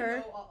them to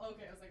her.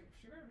 Okay, I was like,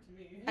 she read them to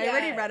me. I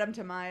already read them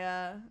to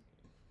Maya.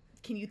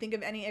 Can you think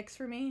of any icks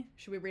for me?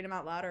 Should we read them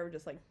out loud, or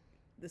just like,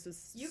 this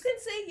is... You can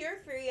say your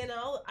 3 and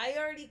I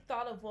already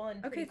thought of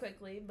one pretty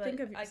quickly, but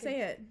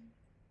say it.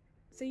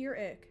 Say your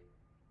ick.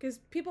 Because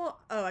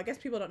I guess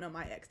people don't know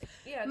my icks.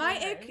 Yeah. My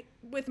ick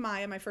with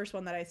Maya, my first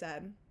one that I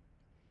said,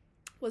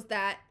 was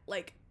that,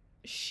 like,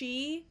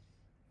 she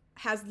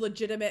has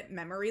legitimate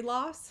memory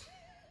loss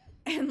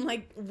and,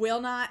 like, will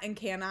not and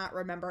cannot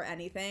remember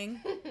anything.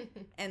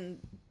 And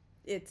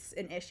it's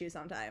an issue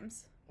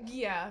sometimes.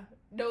 Yeah.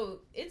 No,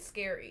 it's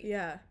scary.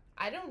 Yeah.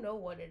 I don't know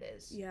what it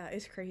is. Yeah,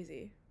 it's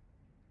crazy.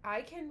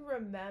 I can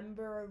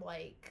remember,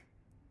 like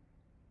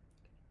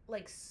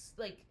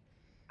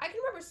I can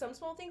remember some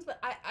small things, but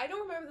I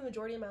don't remember the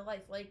majority of my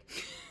life. Like,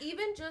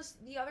 even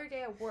just the other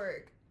day at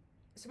work,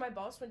 so my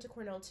boss went to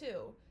Cornell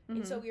too,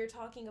 and so we were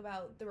talking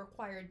about the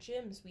required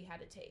gyms we had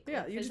to take.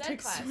 Yeah, like you just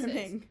took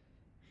swimming.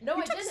 No,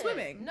 you I took didn't.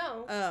 Swimming.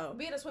 No. Oh.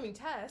 We had a swimming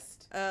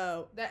test.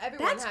 Oh. That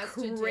everyone has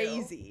to do. That's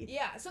crazy.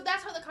 Yeah, so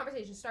that's how the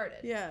conversation started.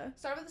 Yeah.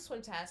 Started with the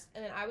swim test,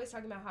 and then I was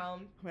talking about how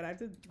I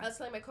was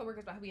telling my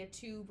coworkers about how we had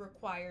 2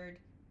 required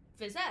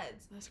phys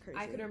eds. That's crazy.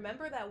 I could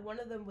remember that one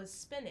of them was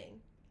spinning.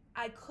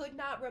 I could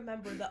not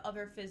remember the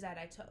other phys ed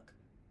I took.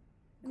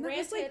 And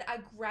Granted, I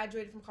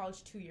graduated from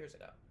college 2 years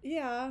ago.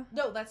 Yeah.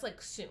 No, that's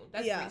like soon.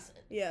 That's recent.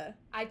 Yeah.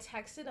 I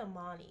texted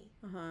Amani.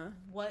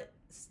 What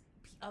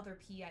other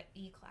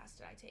PE class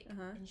did I take?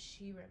 And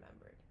she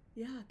remembered.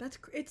 Yeah,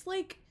 it's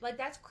like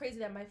that's crazy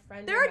that my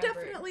friend there are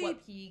remembered definitely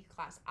what PE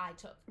class I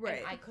took. Right.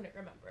 And I couldn't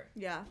remember.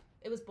 Yeah.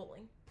 It was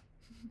bowling.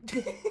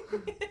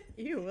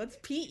 Ew, that's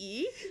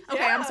PE? Okay,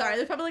 Yeah. I'm sorry.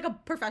 There's probably like a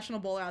professional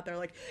bowler out there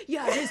like,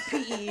 yeah, it is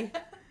PE.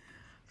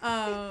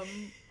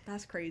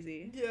 That's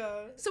crazy.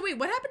 Yeah. So wait,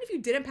 what happened if you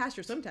didn't pass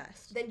your swim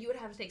test? Then you would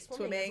have to take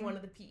swimming as one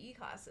of the PE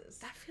classes.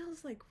 That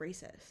feels like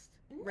racist.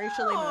 No.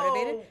 Racially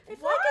motivated. I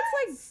feel like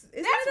it's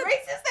like that's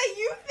racist that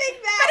you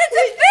think that. But it's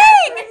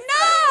a thing.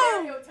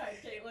 No.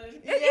 Stereotype, Caitlin.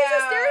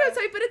 It's a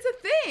stereotype, but it's a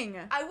thing.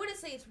 I wouldn't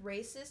say it's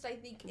racist. I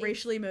think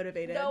racially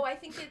motivated. No, I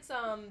think it's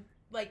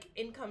like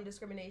income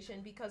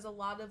discrimination, because a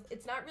lot of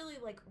it's not really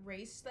like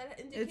race that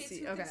indicates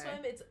who can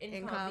swim. It's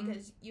income,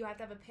 because you have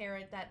to have a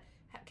parent that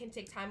can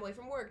take time away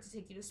from work to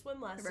take you to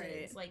swim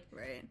lessons.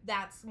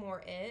 That's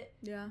more it.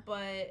 Yeah.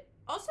 But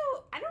also,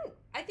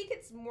 I think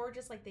it's more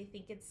just like they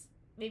think it's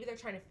maybe they're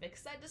trying to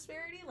fix that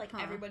disparity. Like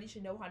everybody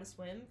should know how to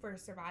swim for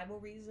survival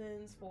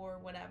reasons, for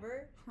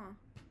whatever.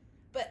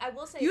 But I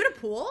will say, you had a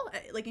pool,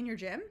 like in your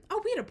gym?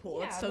 Oh, we had a pool.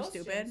 Yeah, it's so most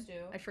stupid. gyms do.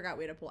 I forgot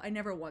we had a pool. I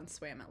never once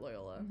swam at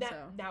Loyola.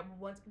 Not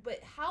once. But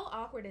how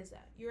awkward is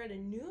that? You're at a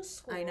new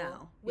school. I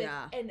know.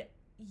 And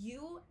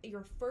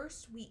your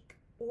first week,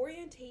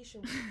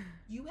 orientation week,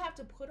 you have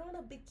to put on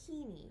a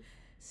bikini,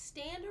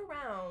 stand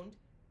around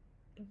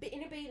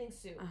in a bathing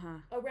suit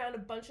around a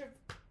bunch of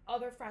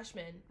other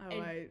freshmen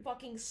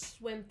fucking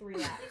swim 3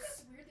 laps.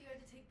 It's weird that you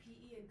had to take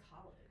PE in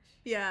college.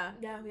 Yeah.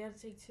 Yeah, we had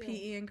to take 2.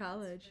 PE in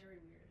college. That's very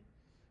weird.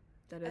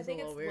 That is I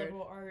think a little it's weird.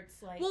 liberal arts,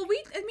 like. Well,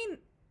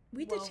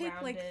 we did take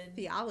like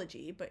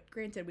theology, but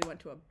granted, we went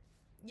to a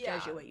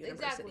Jesuit university.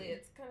 Exactly.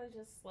 It's kind of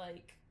just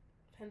like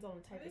depends on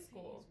the type of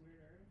school.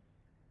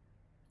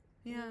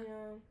 Yeah.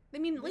 I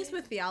mean, at least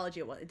with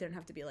theology, it didn't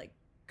have to be like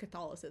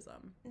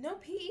Catholicism. No,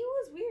 PE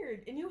was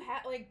weird, and you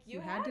had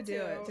to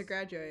do it to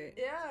graduate.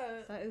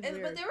 Yeah. That is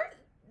weird. But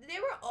they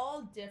were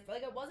all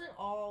different. Like, it wasn't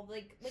all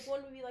like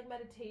one would be like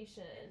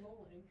meditation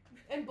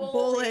and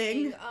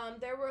bowling.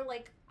 There were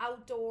like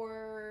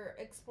outdoor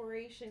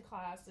exploration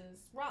classes,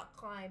 rock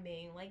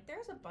climbing. Like,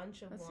 there's a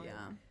bunch of them.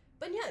 Yeah.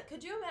 But yeah,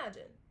 could you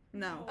imagine?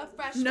 No. A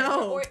freshman.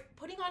 No. Or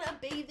putting on a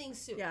bathing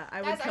suit. Yeah,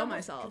 I would kill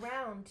myself. I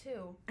drowned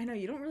too. I know,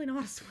 you don't really know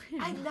how to swim.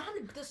 I'm not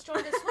the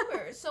strongest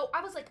swimmer. So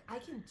I was like, I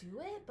can do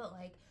it, but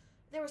like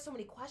there were so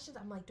many questions.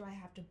 I'm like, do I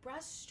have to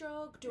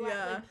breaststroke?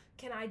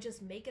 Can I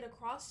just make it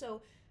across?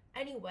 So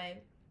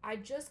anyway, I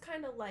just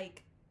kind of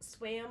like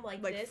swam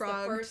like this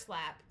frogged. The first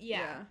lap.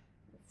 Yeah.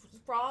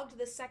 Frogged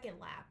the second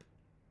lap.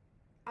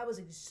 I was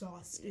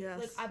exhausted.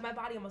 Yes. Like my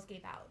body almost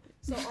gave out.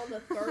 So on the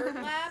third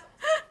lap,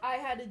 I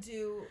had to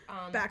do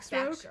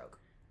backstroke.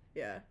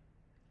 Yeah.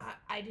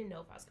 I didn't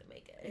know if I was gonna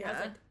make it. And I was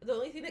Yeah. like, the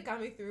only thing that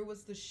got me through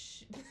was the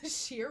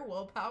sheer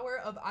willpower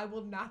of I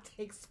will not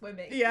take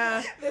swimming.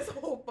 Yeah. This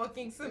whole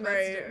fucking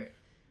semester. Right.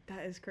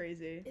 That is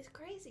crazy. It's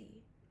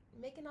crazy.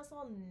 Making us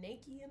all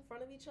naked in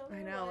front of each other.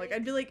 I know. Like,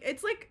 I'd be like,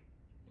 it's like,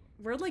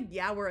 we're like,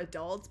 yeah, we're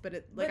adults, but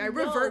it, like, But I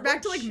no, revert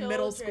back to, we're like,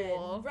 middle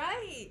school.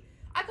 Right.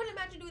 I couldn't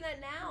imagine doing that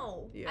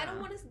now. Yeah. I don't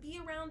want to be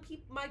around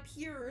my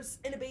peers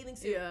in a bathing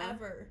suit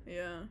ever.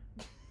 Yeah.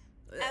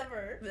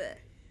 Ever. Blech.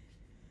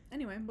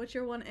 Anyway, what's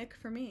your one ick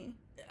for me?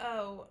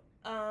 Oh,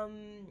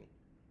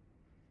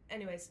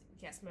 anyways,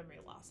 yes, memory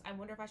loss. I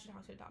wonder if I should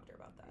talk to a doctor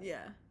about that.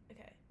 Yeah.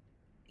 Okay.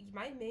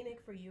 My main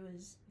ick for you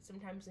is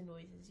sometimes the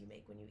noises you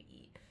make when you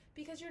eat.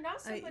 Because you're not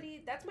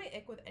somebody, that's my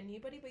ick with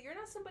anybody, but you're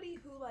not somebody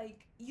who,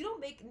 like, you don't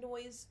make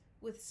noise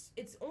with,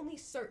 it's only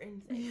certain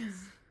things.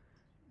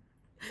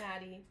 Yeah.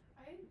 Maddie.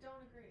 I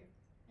don't agree.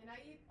 And I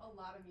eat a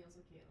lot of meals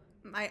with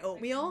Caitlin. My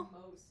oatmeal?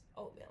 Like, most.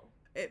 Oatmeal.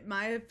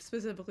 Maya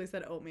specifically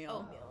said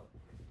oatmeal. Oatmeal.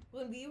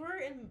 When we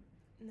were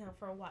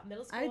for a while,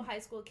 middle school, high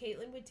school,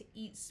 Caitlin would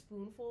eat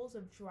spoonfuls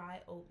of dry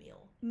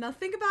oatmeal. Now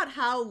think about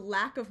how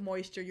lack of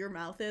moisture your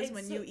mouth is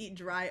when you eat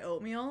dry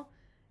oatmeal.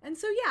 And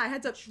so, yeah, I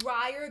had to...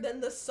 Drier than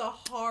the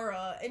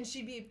Sahara. And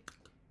she'd be...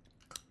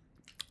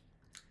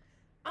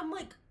 I'm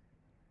like,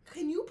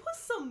 can you put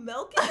some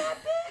milk in that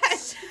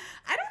bitch?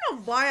 I don't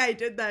know why I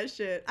did that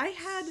shit. I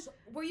had...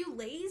 Were you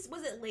lazy?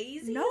 Was it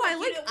lazy? No,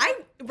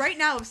 right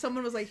now, if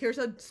someone was like, here's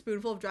a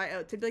spoonful of dry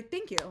oats, I'd be like,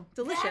 thank you.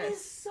 Delicious. That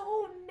is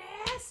so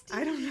nasty.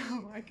 I don't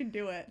know. I can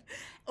do it.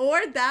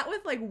 Or that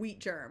with, like, wheat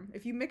germ.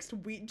 If you mixed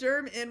wheat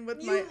germ in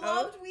with my oats. You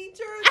loved wheat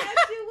germ? That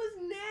shit was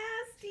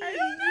nasty. I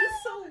don't know. You're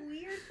so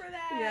weird for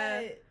that.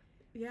 Yeah.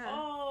 Yeah.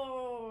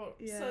 Oh.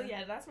 Yeah. So,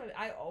 yeah, that's my...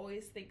 I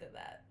always think of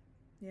that.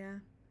 Yeah.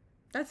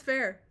 That's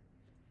fair.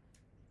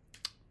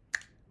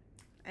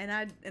 And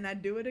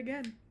I'd do it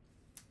again.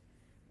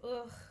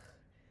 Ugh.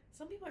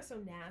 Some people are so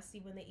nasty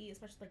when they eat,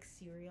 especially like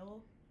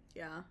cereal.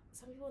 Yeah.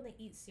 Some people when they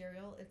eat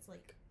cereal, it's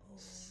like, oh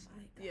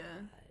my god.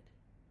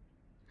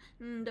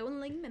 Yeah. Don't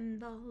like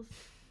menthols.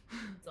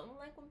 Don't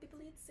like when people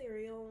eat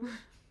cereal.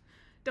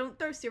 Don't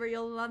throw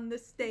cereal on the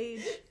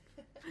stage.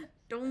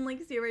 Don't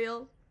like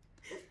cereal.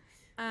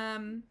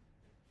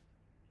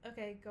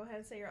 Okay, go ahead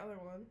and say your other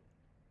one.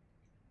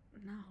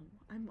 No,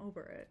 I'm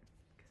over it.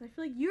 Because I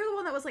feel like you're the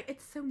one that was like,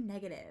 it's so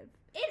negative.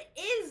 It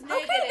is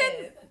negative.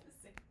 Okay,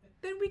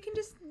 then we can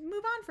just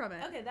move on from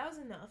it. Okay, that was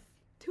enough.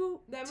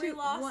 Memory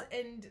loss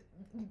and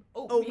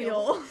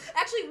oatmeal.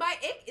 Actually, my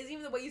ick isn't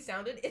even the way you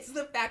sounded. It's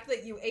the fact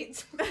that you ate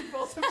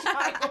spoonfuls of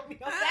dry oatmeal.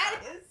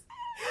 That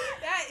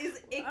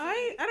is icky.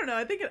 I don't know.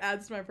 I think it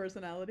adds to my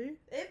personality.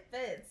 It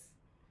fits.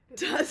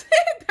 Does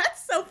it?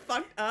 That's so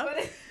fucked up.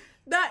 But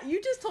That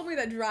you just told me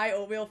that dry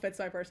oatmeal fits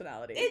my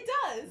personality. It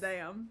does.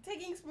 Damn.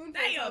 Taking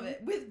spoonfuls of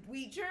it with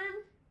wheat germ.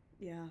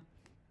 Yeah.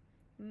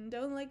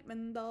 Don't like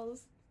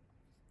menthols.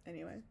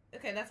 Anyway.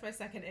 Okay, that's my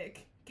second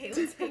ick.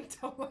 Caitlin saying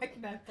don't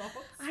like menthols.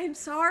 I'm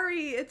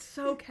sorry. It's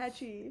so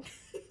catchy.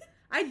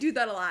 I do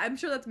that a lot. I'm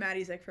sure that's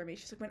Maddie's ick for me.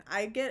 She's like, when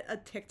I get a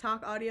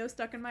TikTok audio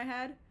stuck in my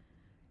head,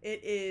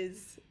 it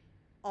is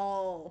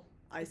all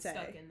I say.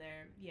 Stuck in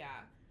there. Yeah.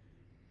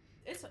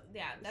 That's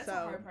the So,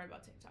 hard part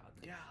about TikTok.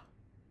 Yeah.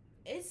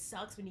 It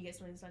sucks when you get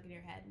something stuck in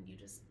your head and you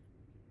just...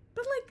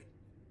 But like,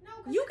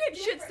 No, 'cause you it's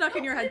get shit stuck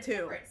in your head it's too.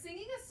 different.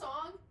 Singing a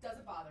song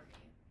doesn't bother me.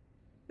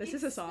 This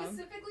is a song.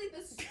 Specifically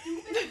the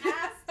stupid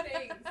ass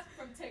things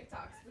from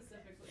TikTok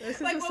specifically. This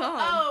is like, a song.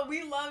 Oh,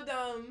 we loved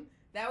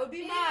that would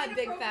be my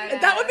big fat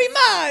ass. That would be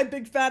my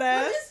big fat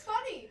ass. Which is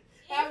funny.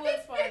 That If was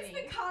it funny. fits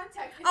the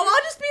context. Oh,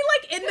 I'll just be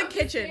like in the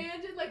kitchen.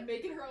 And like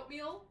making her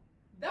oatmeal.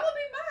 That would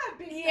be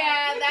my big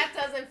Yeah, fat. that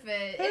doesn't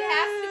fit. It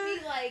has to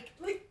be like...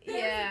 Like, there's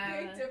Yeah.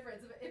 a big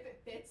difference if it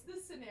fits the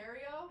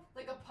scenario,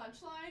 like a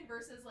punchline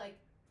versus like,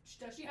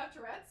 does she have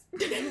Tourette's?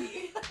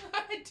 Maybe.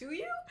 Do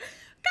you?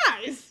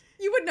 Guys,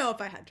 you would know if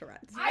I had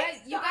Tourette's.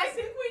 I I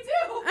think we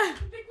do. I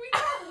think we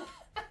know.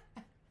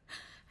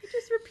 I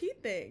just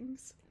repeat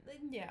things.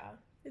 Yeah.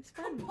 It's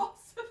fun.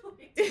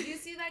 Compulsively. Did you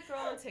see that girl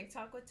on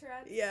TikTok with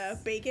Tourette's? Yeah,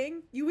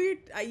 baking.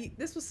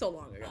 This was so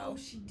long ago. Oh,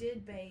 she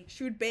did bake.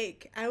 She would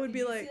bake. I would Did be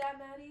you like, see that,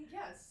 Maddie?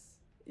 Yes.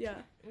 yeah.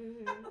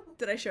 Mm-hmm.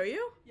 Did I show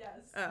you? Yes.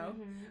 Oh.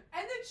 Mm-hmm. And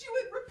then she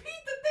would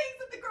repeat the things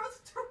that the girls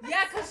with Tourette's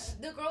Yeah, because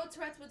the girl with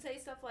Tourette's would say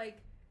stuff like...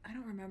 I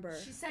don't remember.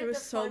 She said it was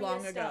the so long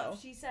funniest ago.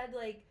 stuff. She said,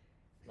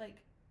 like,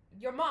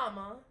 your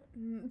mama.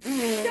 No,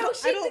 No,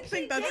 I don't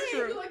think that's did.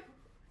 true. You're like,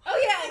 Oh,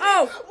 yeah.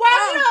 Oh,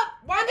 Wind it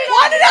up! Wind it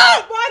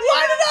up! Wind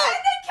it up!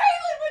 and then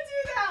Caitlin would do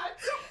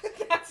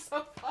that. That's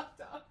so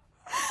fucked up.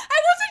 I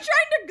wasn't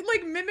trying to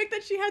like mimic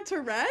that she had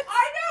Tourette's.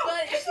 I know.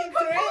 But It's she a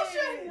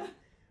compulsion.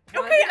 did.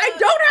 Okay, I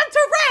don't have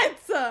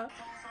Tourette's.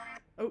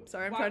 Oh,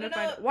 sorry, I'm trying to Wind it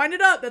find up. it. Wind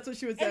it up. That's what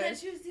she would say. And then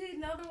she was doing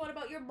another one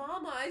about your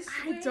mama, I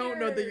swear. I don't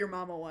know the your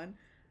mama one.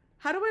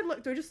 How do I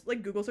look? Do I just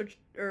like Google search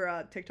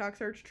or TikTok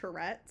search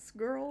Tourette's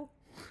girl?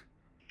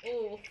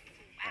 Oh.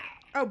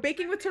 Oh,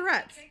 baking with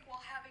Tourette's.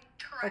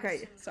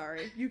 Okay,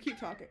 sorry. You keep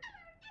talking.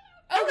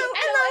 Oh,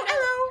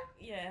 Hello.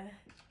 Yeah.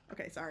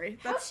 Okay, sorry.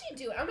 How's she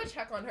doing? I'm gonna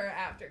check on her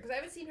after because I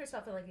haven't seen her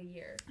stuff in like a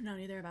year. No,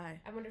 neither have I.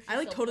 I wonder if she's I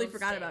like still totally posting.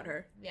 forgot about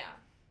her. Yeah.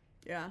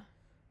 Yeah.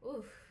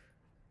 Oof.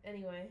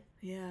 Anyway.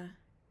 Yeah.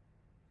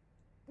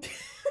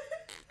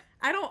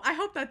 I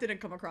hope that didn't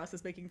come across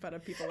as making fun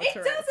of people with It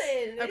Tourette's.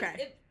 doesn't.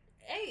 Okay.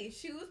 Hey,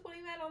 she was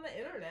putting that on the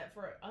internet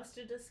for us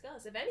to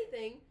discuss. If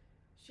anything,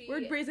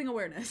 We're raising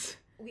awareness.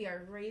 We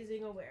are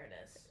raising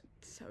awareness.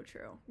 So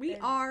true. We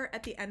are,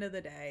 at the end of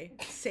the day,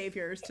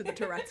 saviors to the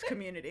Tourette's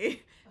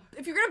community.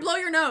 If you're gonna blow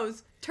your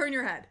nose, turn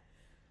your head.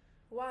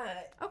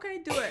 What? Okay,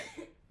 do it.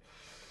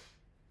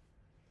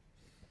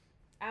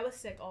 I was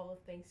sick all of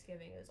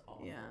Thanksgiving. It was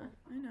awful. Yeah,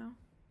 I know.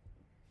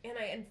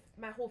 And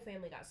my whole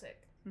family got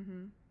sick.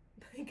 Mm-hmm.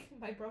 Like,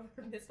 my brother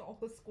missed all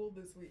of school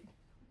this week.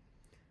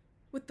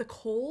 With the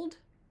cold?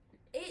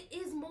 It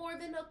is more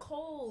than a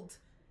cold.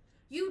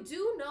 You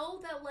do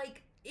know that,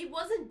 like, it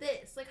wasn't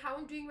this. Like, how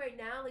I'm doing right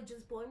now, like,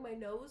 just blowing my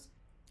nose.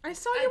 I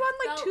saw you on,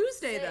 like, felt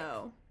Tuesday, sick.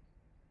 though.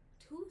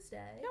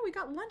 Tuesday? Yeah, we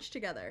got lunch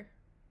together.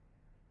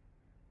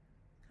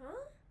 Huh?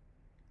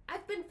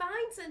 I've been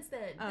fine since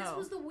then. Oh. This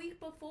was the week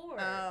before.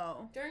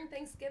 Oh. During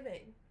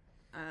Thanksgiving.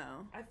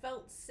 Oh. I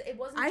felt it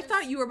wasn't I just...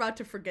 thought you were about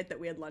to forget that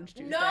we had lunch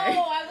Tuesday. No,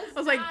 I was I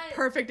was not. like,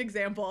 perfect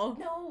example.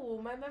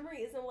 No, my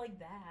memory isn't like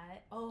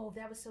that. Oh,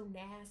 that was so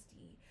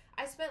nasty.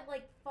 I spent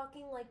like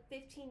fucking like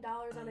 $15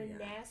 on a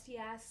nasty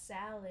ass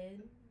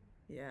salad.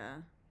 Yeah.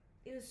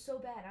 It was so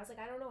bad. I was like,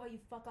 I don't know how you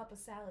fuck up a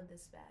salad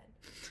this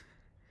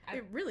bad.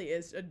 It really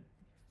is a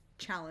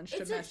challenge to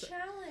mess up. It's a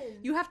challenge.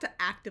 You have to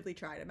actively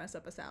try to mess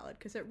up a salad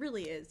because it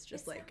really is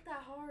just it's like not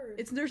that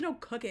hard. there's no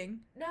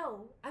cooking.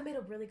 No, I made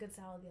a really good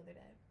salad the other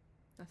day.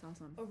 That's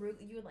awesome.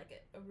 You would like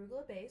it.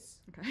 Arugula base.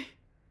 Okay.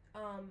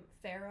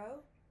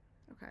 Farro.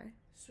 Okay.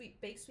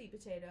 Baked sweet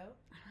potato.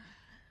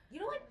 You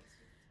don't like?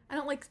 I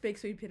don't like baked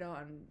sweet potato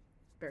on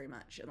very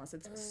much unless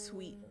it's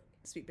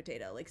sweet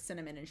potato, like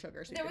cinnamon and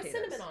sugar sweet potatoes.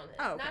 There was cinnamon on it.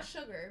 Oh, okay. Not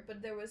sugar,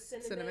 but there was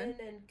cinnamon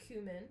and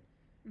cumin.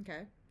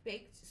 Okay.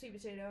 Baked sweet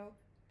potato,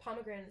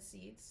 pomegranate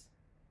seeds,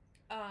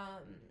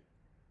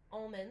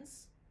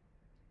 almonds,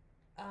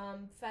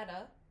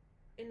 feta,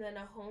 and then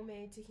a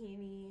homemade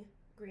tahini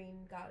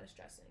green goddess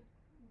dressing.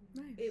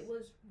 Nice. It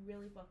was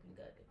really fucking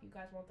good. If you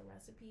guys want the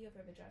recipe of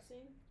the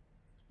dressing,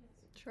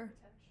 sure.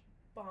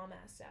 Bomb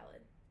ass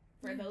salad.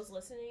 For those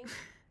listening,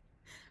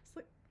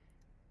 like,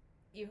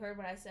 you heard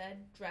what I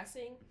said.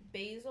 Dressing,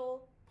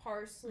 basil,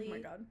 parsley. Oh my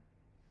god.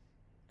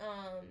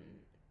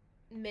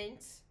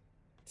 Mint,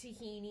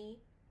 tahini,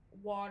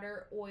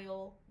 water,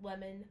 oil,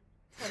 lemon,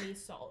 honey,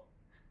 salt.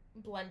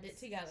 Blend it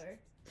together.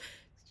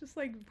 It's just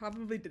like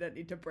probably didn't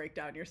need to break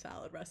down your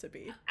salad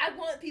recipe. I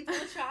want people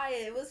to try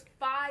it. It was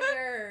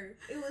fire.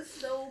 It was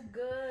so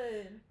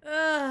good.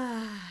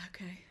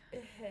 Okay.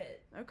 It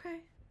hit.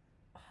 Okay.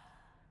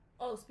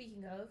 Oh,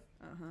 speaking of,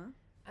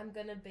 I'm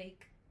gonna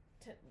bake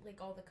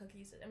all the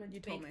cookies. I'm gonna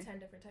bake 10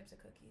 different types of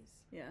cookies.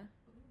 Yeah.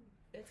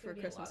 It's for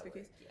Christmas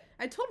cookies. Yeah.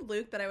 I told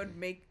Luke that I would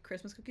make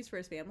Christmas cookies for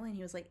his family, and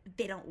he was like,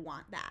 "They don't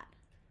want that." I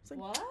was like,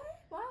 what?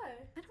 Why?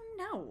 I don't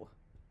know.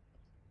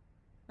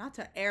 Not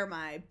to air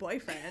my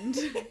boyfriend.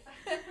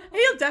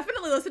 He'll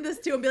definitely listen to this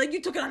too and be like,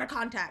 "You took it out of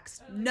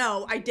context."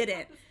 No, I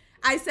didn't.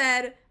 I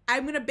said,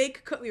 I'm going to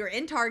bake, we were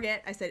in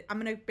Target. I said, I'm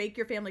going to bake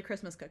your family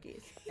Christmas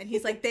cookies. And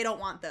he's like, they don't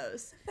want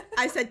those.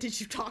 I said, did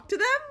you talk to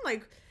them?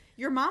 Like,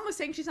 your mom was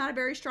saying she's not a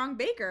very strong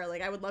baker.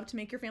 Like, I would love to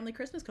make your family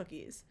Christmas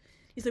cookies.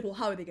 He's like, well,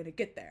 how are they going to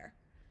get there?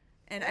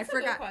 And That's I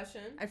forgot. a good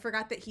question. I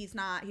forgot that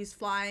he's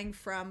flying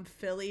from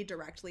Philly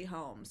directly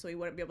home, so he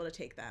wouldn't be able to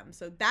take them.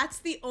 So that's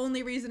the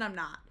only reason I'm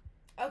not.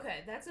 Okay,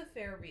 that's a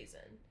fair reason.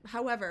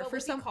 However, but for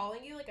was some he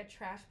calling you like a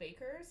trash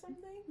baker or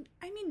something?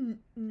 I mean,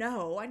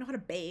 no, I know how to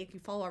bake. You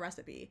follow a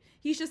recipe.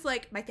 He's just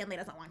like, my family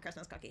doesn't want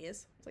Christmas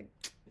cookies. It's like,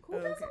 who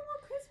doesn't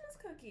want Christmas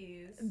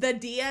cookies? The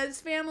Diaz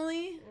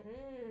family.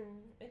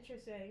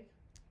 Interesting.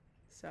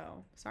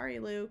 So sorry,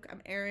 Luke.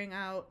 I'm airing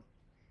out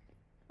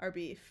our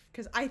beef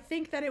because I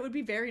think that it would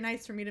be very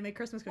nice for me to make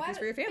Christmas cookies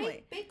for your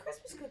family. Bake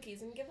Christmas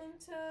cookies and give them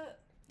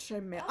to. Should I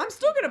mail? Other I'm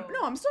still people.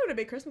 gonna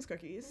bake Christmas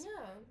cookies.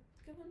 Yeah,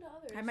 give them to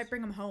others. I might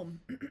bring them home.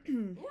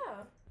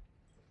 Yeah.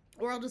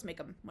 Or I'll just make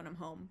them when I'm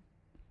home,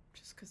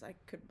 just because I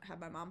could have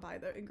my mom buy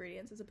the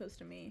ingredients as opposed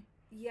to me.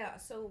 Yeah.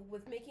 So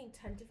with making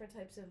 10 different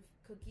types of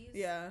cookies.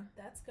 Yeah.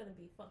 That's gonna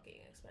be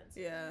fucking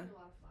expensive. Yeah. A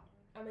lot of flour.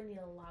 I'm gonna need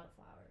a lot of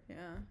flour.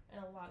 Yeah.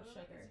 And a lot of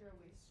Like sugar. a zero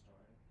waste store.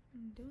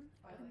 I'm doing.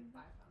 Buy like 5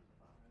 pounds of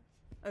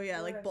flour. Oh yeah,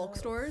 Where like are bulk those?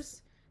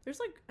 stores. There's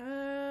like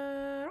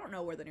I don't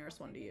know where the nearest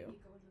one to you.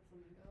 Go into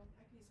Flamingo.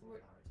 I can use some Where-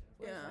 flour too.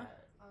 Where's Yeah.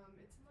 that?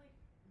 It's in like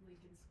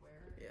Lincoln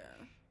Square.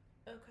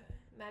 Yeah. Okay.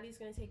 Maddie's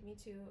gonna take me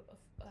to a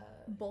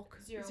Bulk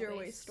zero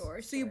waste store.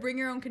 store. So you bring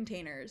your own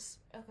containers.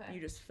 Okay. You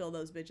just fill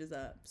those bitches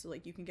up. So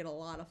like you can get a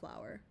lot of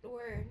flour.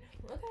 Word.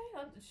 Okay.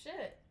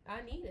 Shit.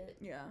 I need it.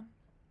 Yeah.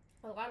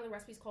 A lot of the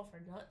recipes call for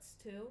nuts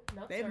too.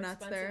 Nuts They have are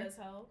nuts expensive there. as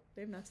hell.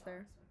 They have nuts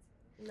there.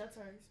 Nuts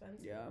are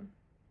expensive. Yeah.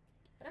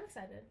 But I'm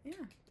excited. Yeah.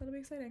 That'll be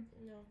exciting.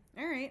 No.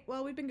 All right.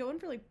 Well, we've been going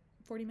for like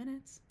 40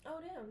 minutes. Oh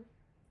damn.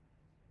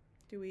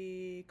 Do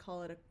we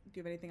call it do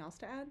you have anything else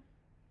to add?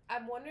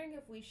 I'm wondering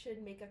if we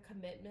should make a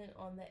commitment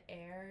on the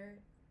air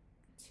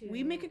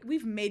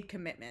We've made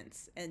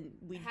commitments, and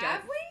we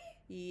Have don't.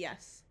 we?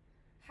 Yes.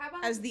 How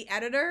about As the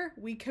editor,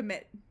 we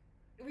commit.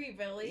 we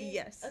really?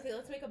 Yes. Okay,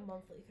 let's make a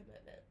monthly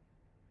commitment.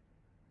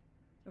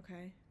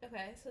 Okay.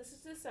 Okay, so this is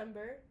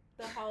December.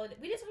 The holiday.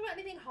 We didn't talk about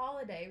anything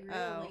holiday,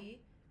 Oh.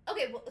 really.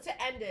 Okay, well,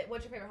 to end it,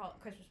 what's your favorite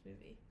Christmas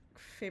movie?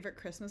 Favorite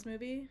Christmas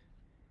movie?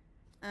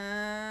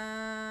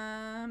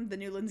 The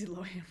new Lindsay Lohan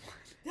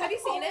one. Have you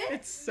seen it?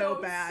 It's so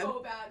No, bad.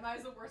 So bad.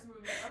 Mine's the worst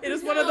movie ever. It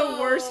is one of the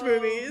worst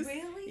movies.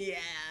 Really? Yeah.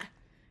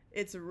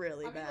 It's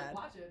really I mean, bad. like,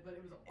 watch it, but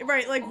it was awful.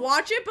 Right, like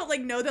watch it, but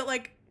like know that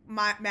like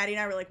Maddie and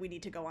I were like, we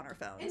need to go on our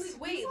And phones.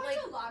 we watch like-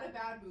 a lot of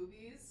bad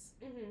movies,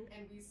 Mm-hmm.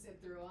 and we sit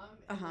through them.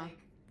 And Uh-huh. like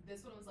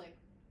this one was like,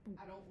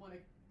 I don't want to.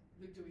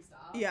 Like, do we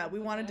stop? Yeah, we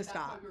But wanted then to at that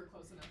stop. point, we were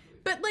close enough.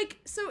 But like,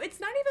 so it's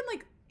not even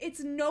like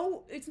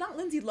it's not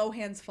Lindsay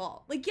Lohan's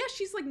fault. Like, yes,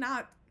 she's like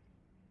not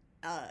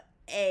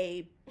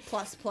A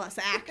plus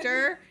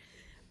actor,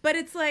 but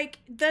it's like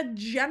the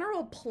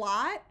general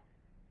plot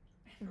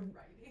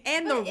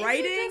and the Is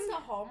writing. it just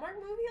a Hallmark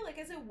movie? Like,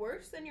 is it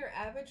worse than your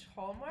average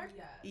Hallmark?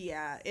 Yes.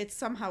 Yeah, it's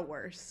somehow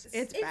worse.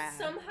 It's bad.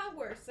 Somehow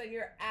worse than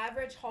your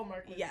average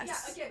Hallmark movie.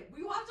 Yes. Yeah. Again,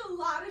 we watch a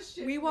lot of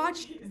shit. We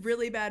watch movies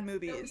really bad that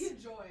movies. we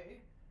enjoy.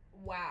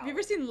 Wow. Have you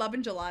ever seen Love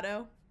and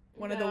Gelato?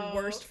 One of the No.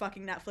 worst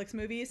fucking Netflix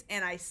movies,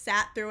 and I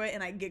sat through it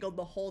and I giggled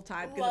the whole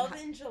time. Love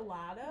and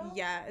Gelato?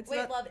 Yeah, it's Wait,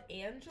 not. Love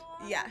and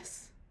Gelato?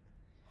 Yes,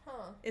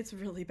 Huh. it's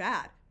really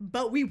bad.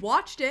 But we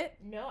watched it.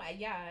 No, I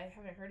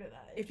haven't heard of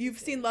that. If you've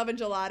seen Love and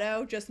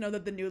Gelato, just know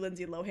that the new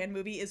Lindsay Lohan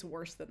movie is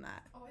worse than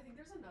that. Oh, I think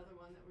there's another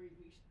one that we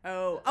should.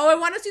 Oh, I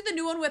want to see the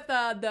new one with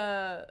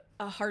the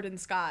Hardin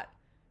Scott.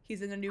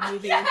 He's in a new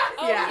movie. Yes!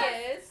 Oh, Yeah.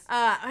 he is?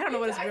 I don't know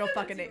what his I real said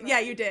that fucking too, name. right? Yeah,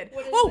 you did.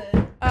 What is Oh,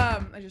 it?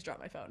 I just dropped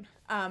my phone.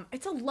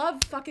 It's a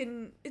love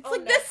fucking. It's Oh,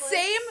 like the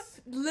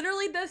Netflix?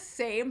 literally the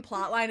same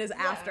plot line as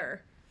Yeah.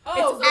 After.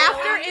 Oh, It's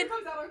after After it- it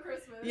comes out on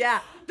Christmas. Yeah,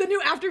 the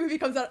new After movie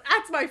comes out.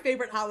 That's my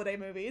favorite holiday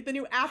movie. The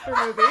new After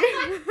movie.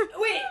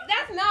 Wait,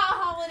 that's not a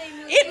holiday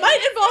movie. It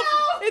might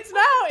involve. It's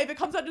now. If it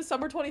comes out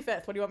December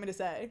 25th, what do you want me to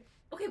say?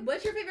 Okay,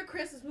 what's your favorite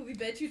Christmas movie,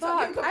 bitch? You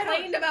Fuck, fucking I don't-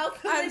 complained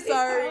about the I'm Lindsay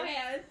sorry.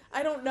 Lohan.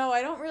 I don't know.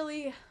 I don't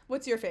really.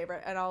 What's your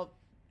favorite? And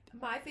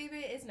My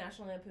favorite is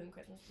National Lampoon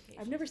Christmas Vacation.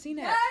 I've never seen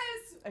it.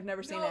 Yes. I've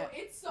never seen No, it.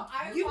 it's so.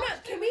 I You've watched not?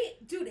 it. Can we,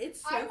 dude? It's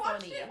so I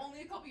watched funny. it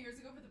only a couple years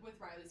ago with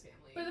Riley's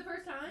family. For the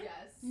first time? Yes.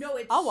 No,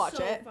 it's I'll watch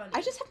so it. funny.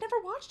 I just have never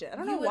watched it. I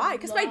don't You know would why.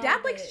 Because my dad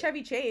love likes it.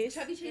 Chevy Chase.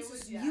 Chevy Chase It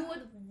was- is. yeah. You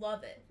would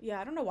love it. Yeah,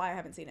 I don't know why I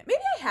haven't seen it.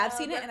 Maybe I have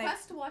seen it. And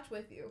Request to watch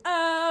with you.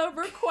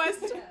 request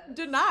Yes.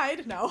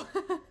 denied. No.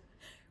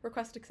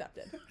 Request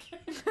accepted.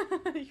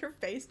 Your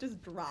face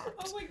just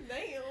dropped. I'm like,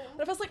 damn.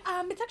 But if I was like,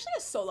 it's actually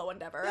a solo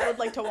endeavor. I would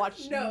like to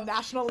watch No,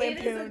 National It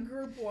is a Lampoon.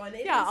 group one.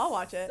 It Yeah, is I'll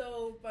watch it.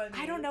 So funny.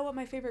 I don't know what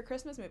my favorite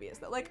Christmas movie is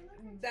though. Like,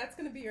 That's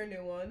gonna be your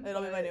new one.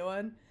 it'll be my but- new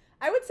one.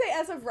 I would say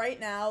as of right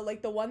now,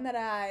 like the one that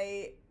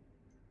I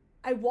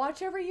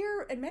watch every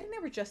year, and Matt and I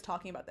were just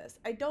talking about this.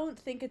 I don't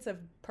think it's a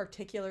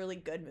particularly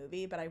good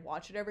movie, but I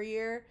watch it every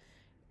year.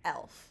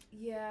 Elf.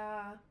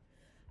 Yeah,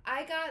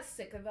 I got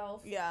sick of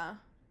Elf. Yeah.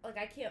 Like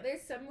I can't.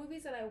 There's some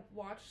movies that I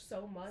watch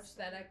so much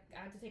that I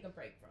have to take a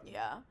break from.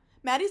 Yeah.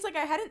 Maddie's like,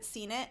 I hadn't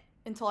seen it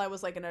until I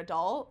was like an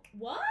adult.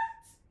 What?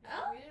 No,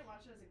 Elf? we didn't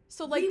watch it as a.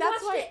 So like we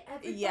that's watched why it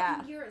every yeah.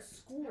 fucking year at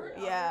school. There were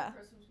Yeah. other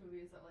Christmas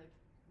movies that like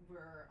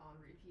were on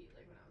repeat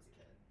like when I was a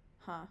kid.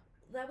 Huh.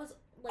 That was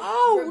like.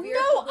 Oh, Revere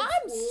no, Public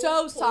I'm Schools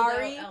so pulled out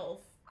sorry.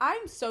 Elf.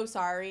 I'm so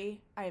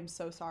sorry. I am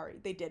so sorry.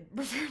 They did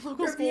Revere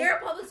Local School. Revere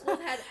Public Schools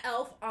had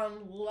Elf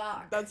on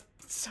lock. That's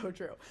so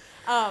true.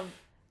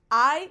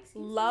 I Excuse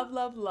me?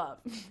 love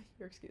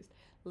you're excused.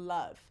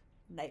 Love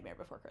Nightmare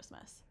Before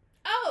Christmas.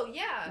 Oh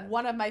yeah.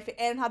 One of my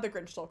and How the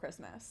Grinch Stole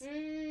Christmas.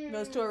 Mm.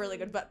 Those two are really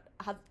good. But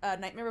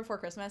Nightmare Before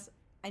Christmas,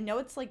 I know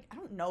it's like I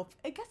don't know.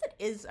 I guess it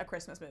is a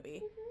Christmas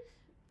movie. Mhm.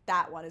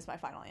 That one is my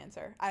final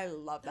answer. I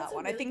love That's that a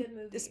one. really I think good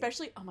movie.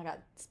 especially. Oh my god!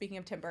 Speaking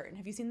of Tim Burton,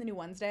 have you seen the new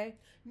Wednesday?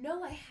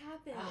 No, I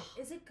haven't.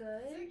 Is it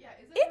good? Is it, yeah,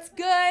 is it It's worth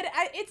it? good.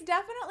 It's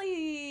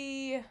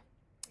definitely. Like,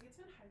 it's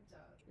been hyped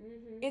up.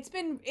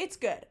 Mm-hmm. It's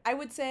good. I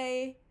would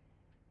say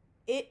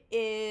it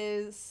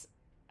is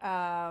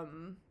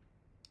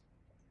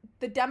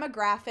the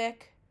demographic,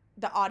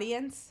 the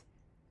audience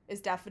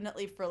is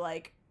definitely for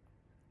like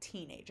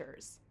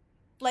teenagers.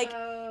 Like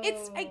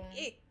it's like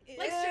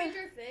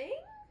Stranger Things.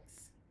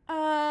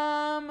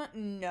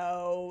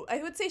 No.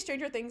 I would say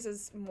Stranger Things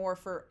is more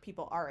for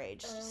people our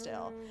age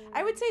still.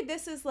 I would say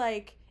this is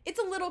like it's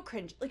a little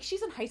cringe. Like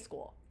she's in high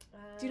school.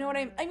 Do you know what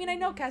I mean? I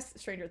know cast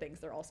Stranger Things,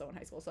 they're also in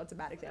high school, so that's a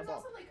bad But there's example.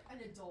 also like an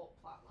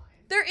adult plot line.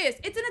 There is.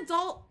 It's an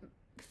adult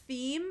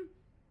theme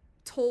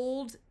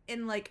told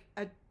in like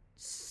a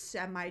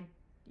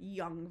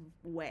semi-young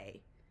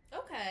way.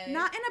 Okay.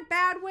 Not in a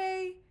bad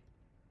way.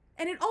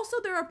 And it also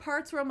there are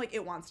parts where I'm like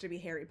it wants to be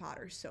Harry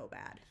Potter so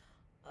bad.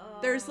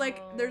 There's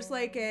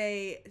like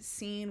a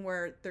scene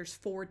where there's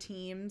 4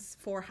 teams,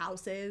 4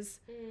 houses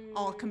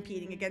all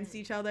competing against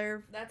each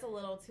other. That's a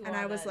little too. And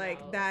on I was that like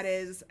nose. that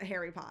is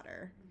Harry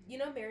Potter. You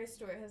know, Mary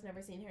Stewart has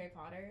never seen Harry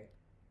Potter.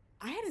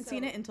 I hadn't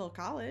seen it until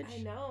college. I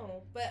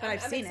know, but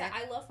I've seen it.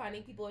 I love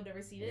finding people who've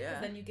never seen it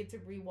because then you get to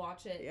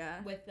rewatch it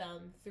with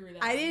them through them.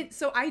 I didn't.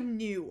 So I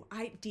knew.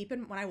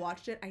 When I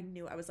watched it, I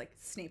knew. I was like,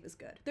 Snape is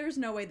good. There's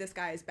no way this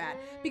guy is bad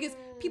because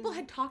people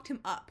had talked him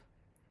up.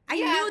 I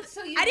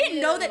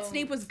didn't know that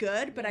Snape was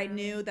good, but I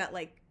knew that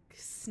like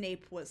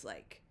Snape was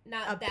like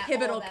not a that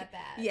pivotal. All that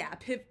bad. Yeah,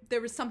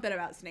 there was something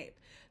about Snape.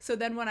 So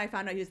then when I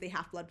found out he was the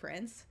Half-Blood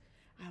Prince,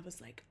 I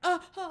was like,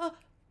 oh.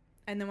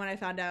 And then when I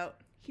found out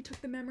he took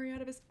the memory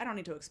out of his... I don't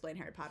need to explain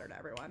Harry Potter to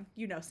everyone.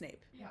 You know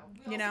Snape. Yeah,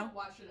 we also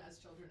watched it as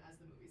children as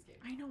the movies came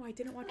out. I know, I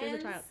didn't watch it as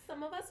a child.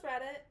 Some of us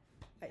read it.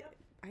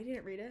 I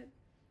didn't read it.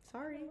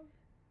 Sorry.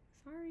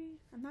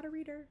 I'm not a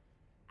reader.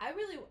 I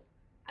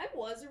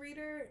was a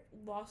reader,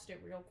 lost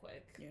it real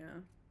quick. Yeah.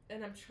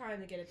 And I'm trying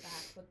to get it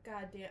back, but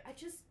goddamn,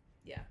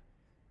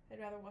 I'd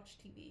rather watch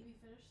TV. We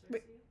finished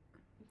Thirsty?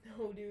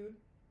 No, dude.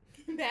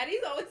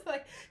 Maddie's always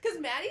like, because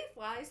Maddie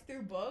flies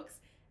through books,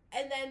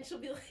 and then she'll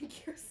be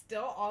like, "You're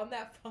still on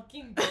that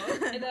fucking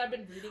book," and then I've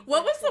been reading.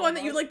 What was the one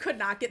that you like could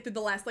not get through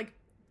the last like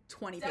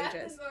 20 Death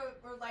pages?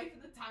 or Life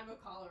in the Time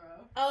of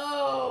Cholera.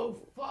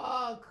 Oh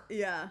fuck.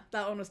 Yeah,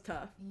 that one was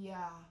tough.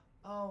 Yeah.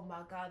 Oh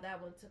my god,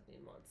 that one took me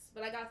months,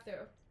 but I got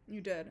through.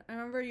 You did. I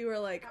remember you were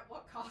like, at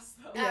what cost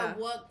though? Yeah. At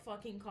what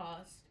fucking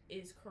cost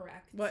is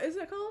correct. What is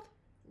it called?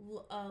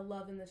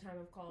 Love in the Time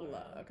of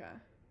Cholera. Okay.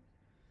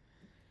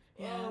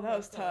 Yeah, that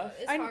was tough.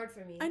 It's hard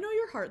for me. I know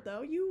your heart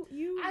though. You.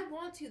 I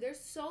want to. There's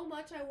so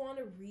much I want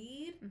to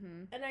read,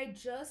 and I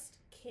just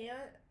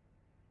can't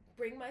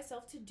bring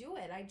myself to do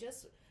it.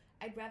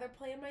 I'd rather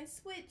play on my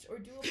Switch or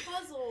do a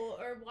puzzle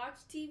or watch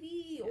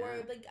TV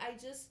or like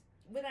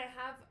when I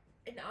have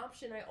an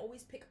option, I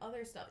always pick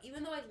other stuff,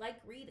 even though I like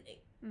reading.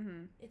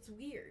 It's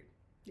weird.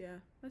 Yeah,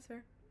 that's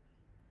fair.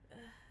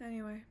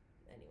 Anyway,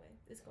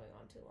 it's going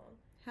on too long.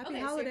 Happy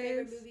holidays. So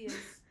your favorite movie is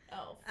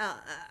Elf.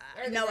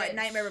 No,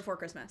 Nightmare Before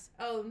Christmas.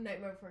 Oh,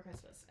 Nightmare Before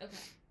Christmas. Okay.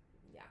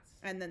 Yes.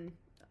 And then.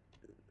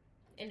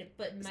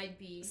 But it might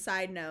be.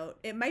 Side note,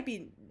 it might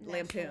be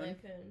Lampoon.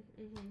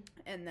 Mm-hmm.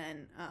 And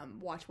then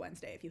watch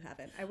Wednesday if you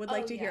haven't. I would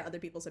like to hear other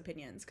people's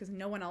opinions because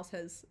no one else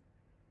has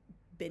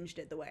binged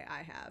it the way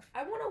I have.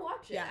 I want to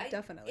watch it. Yeah,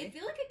 definitely. I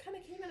feel like it kind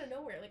of came out of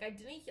nowhere. Like I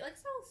didn't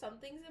saw some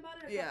things about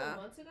it a couple of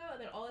months ago,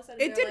 and then all of a sudden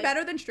it did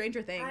better than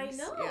Stranger Things. I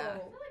know. Yeah. I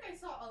feel like I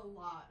saw a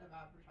lot of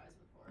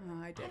advertisement for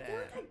it. I didn't. I feel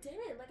like I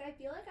didn't. Like I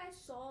feel like I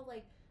saw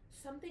like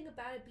something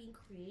about it being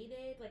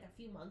created like a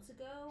few months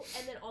ago,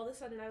 and then all of a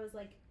sudden I was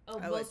like,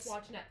 most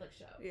watched Netflix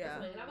show.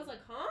 Yeah. And I was like,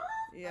 huh?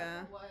 Yeah. I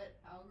don't know what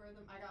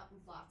algorithm? I got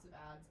lots of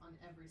ads on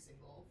every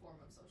single form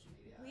of social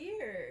media.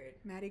 Weird.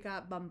 Maddie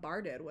got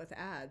bombarded with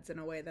ads in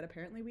a way that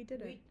apparently we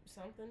didn't.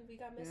 We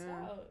got missed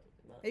out.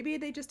 Maybe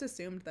they just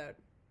assumed that.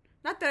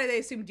 Not that they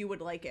assumed you would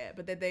like it,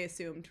 but that they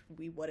assumed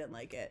we wouldn't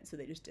like it, so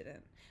they just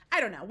didn't. I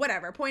don't know.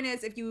 Whatever. Point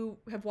is, if you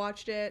have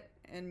watched it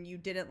and you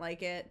didn't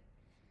like it,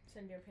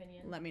 send your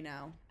opinion. Let me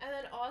know. And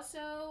then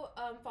also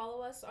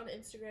follow us on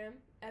Instagram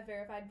at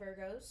Verified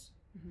Virgos,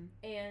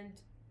 and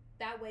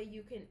that way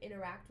you can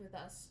interact with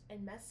us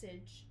and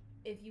message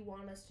if you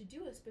want us to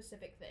do a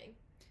specific thing.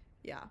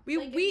 Yeah, we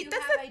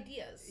have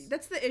ideas.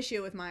 That's the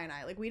issue with Maya and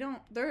I. Like we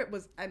don't. There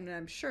was. I mean,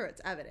 I'm sure it's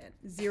evident.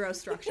 Zero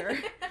structure.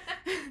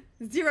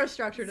 Zero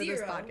structure to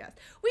this podcast.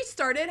 We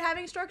started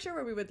having structure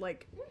where we would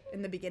like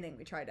in the beginning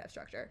we tried to have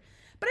structure,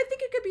 but I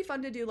think it could be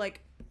fun to do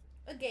like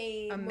a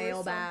game, a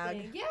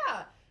mailbag.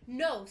 Yeah.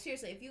 No,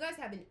 seriously. If you guys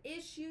have an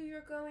issue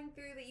you're going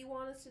through that you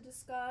want us to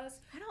discuss,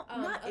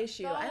 not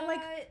issue. I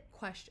like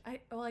question.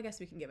 I guess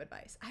we can give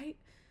advice. I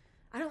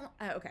don't.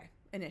 Okay,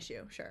 an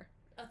issue. Sure.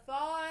 A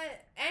thought,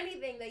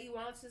 anything that you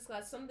want us to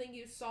discuss, something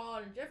you saw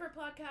on a different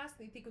podcast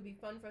that you think would be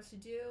fun for us to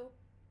do,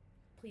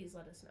 please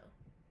let us know.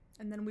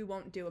 And then we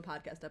won't do a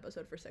podcast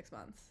episode for 6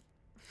 months.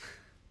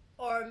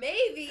 Or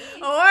maybe.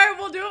 Or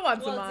we'll do it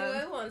once a month. We'll do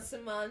it once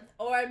a month.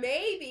 Or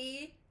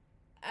maybe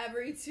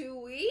every 2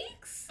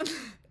 weeks.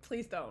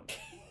 Please don't.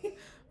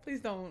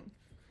 Please don't.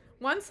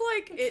 Once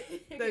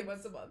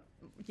once a month.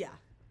 Yeah.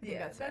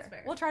 Yeah, that's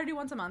fair. We'll try to do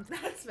once a month.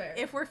 That's fair.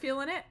 If we're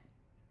feeling it,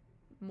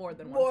 more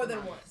than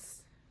once.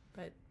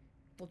 But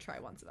we'll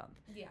try once a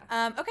month.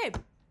 Yeah. Okay.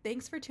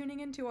 Thanks for tuning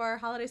into our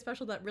holiday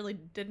special that really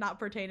did not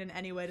pertain in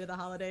any way to the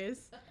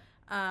holidays.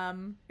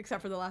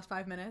 Except for the last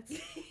 5 minutes.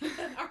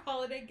 Our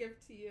holiday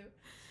gift to you.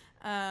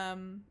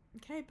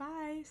 Okay,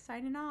 bye.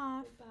 Signing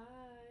off. Bye.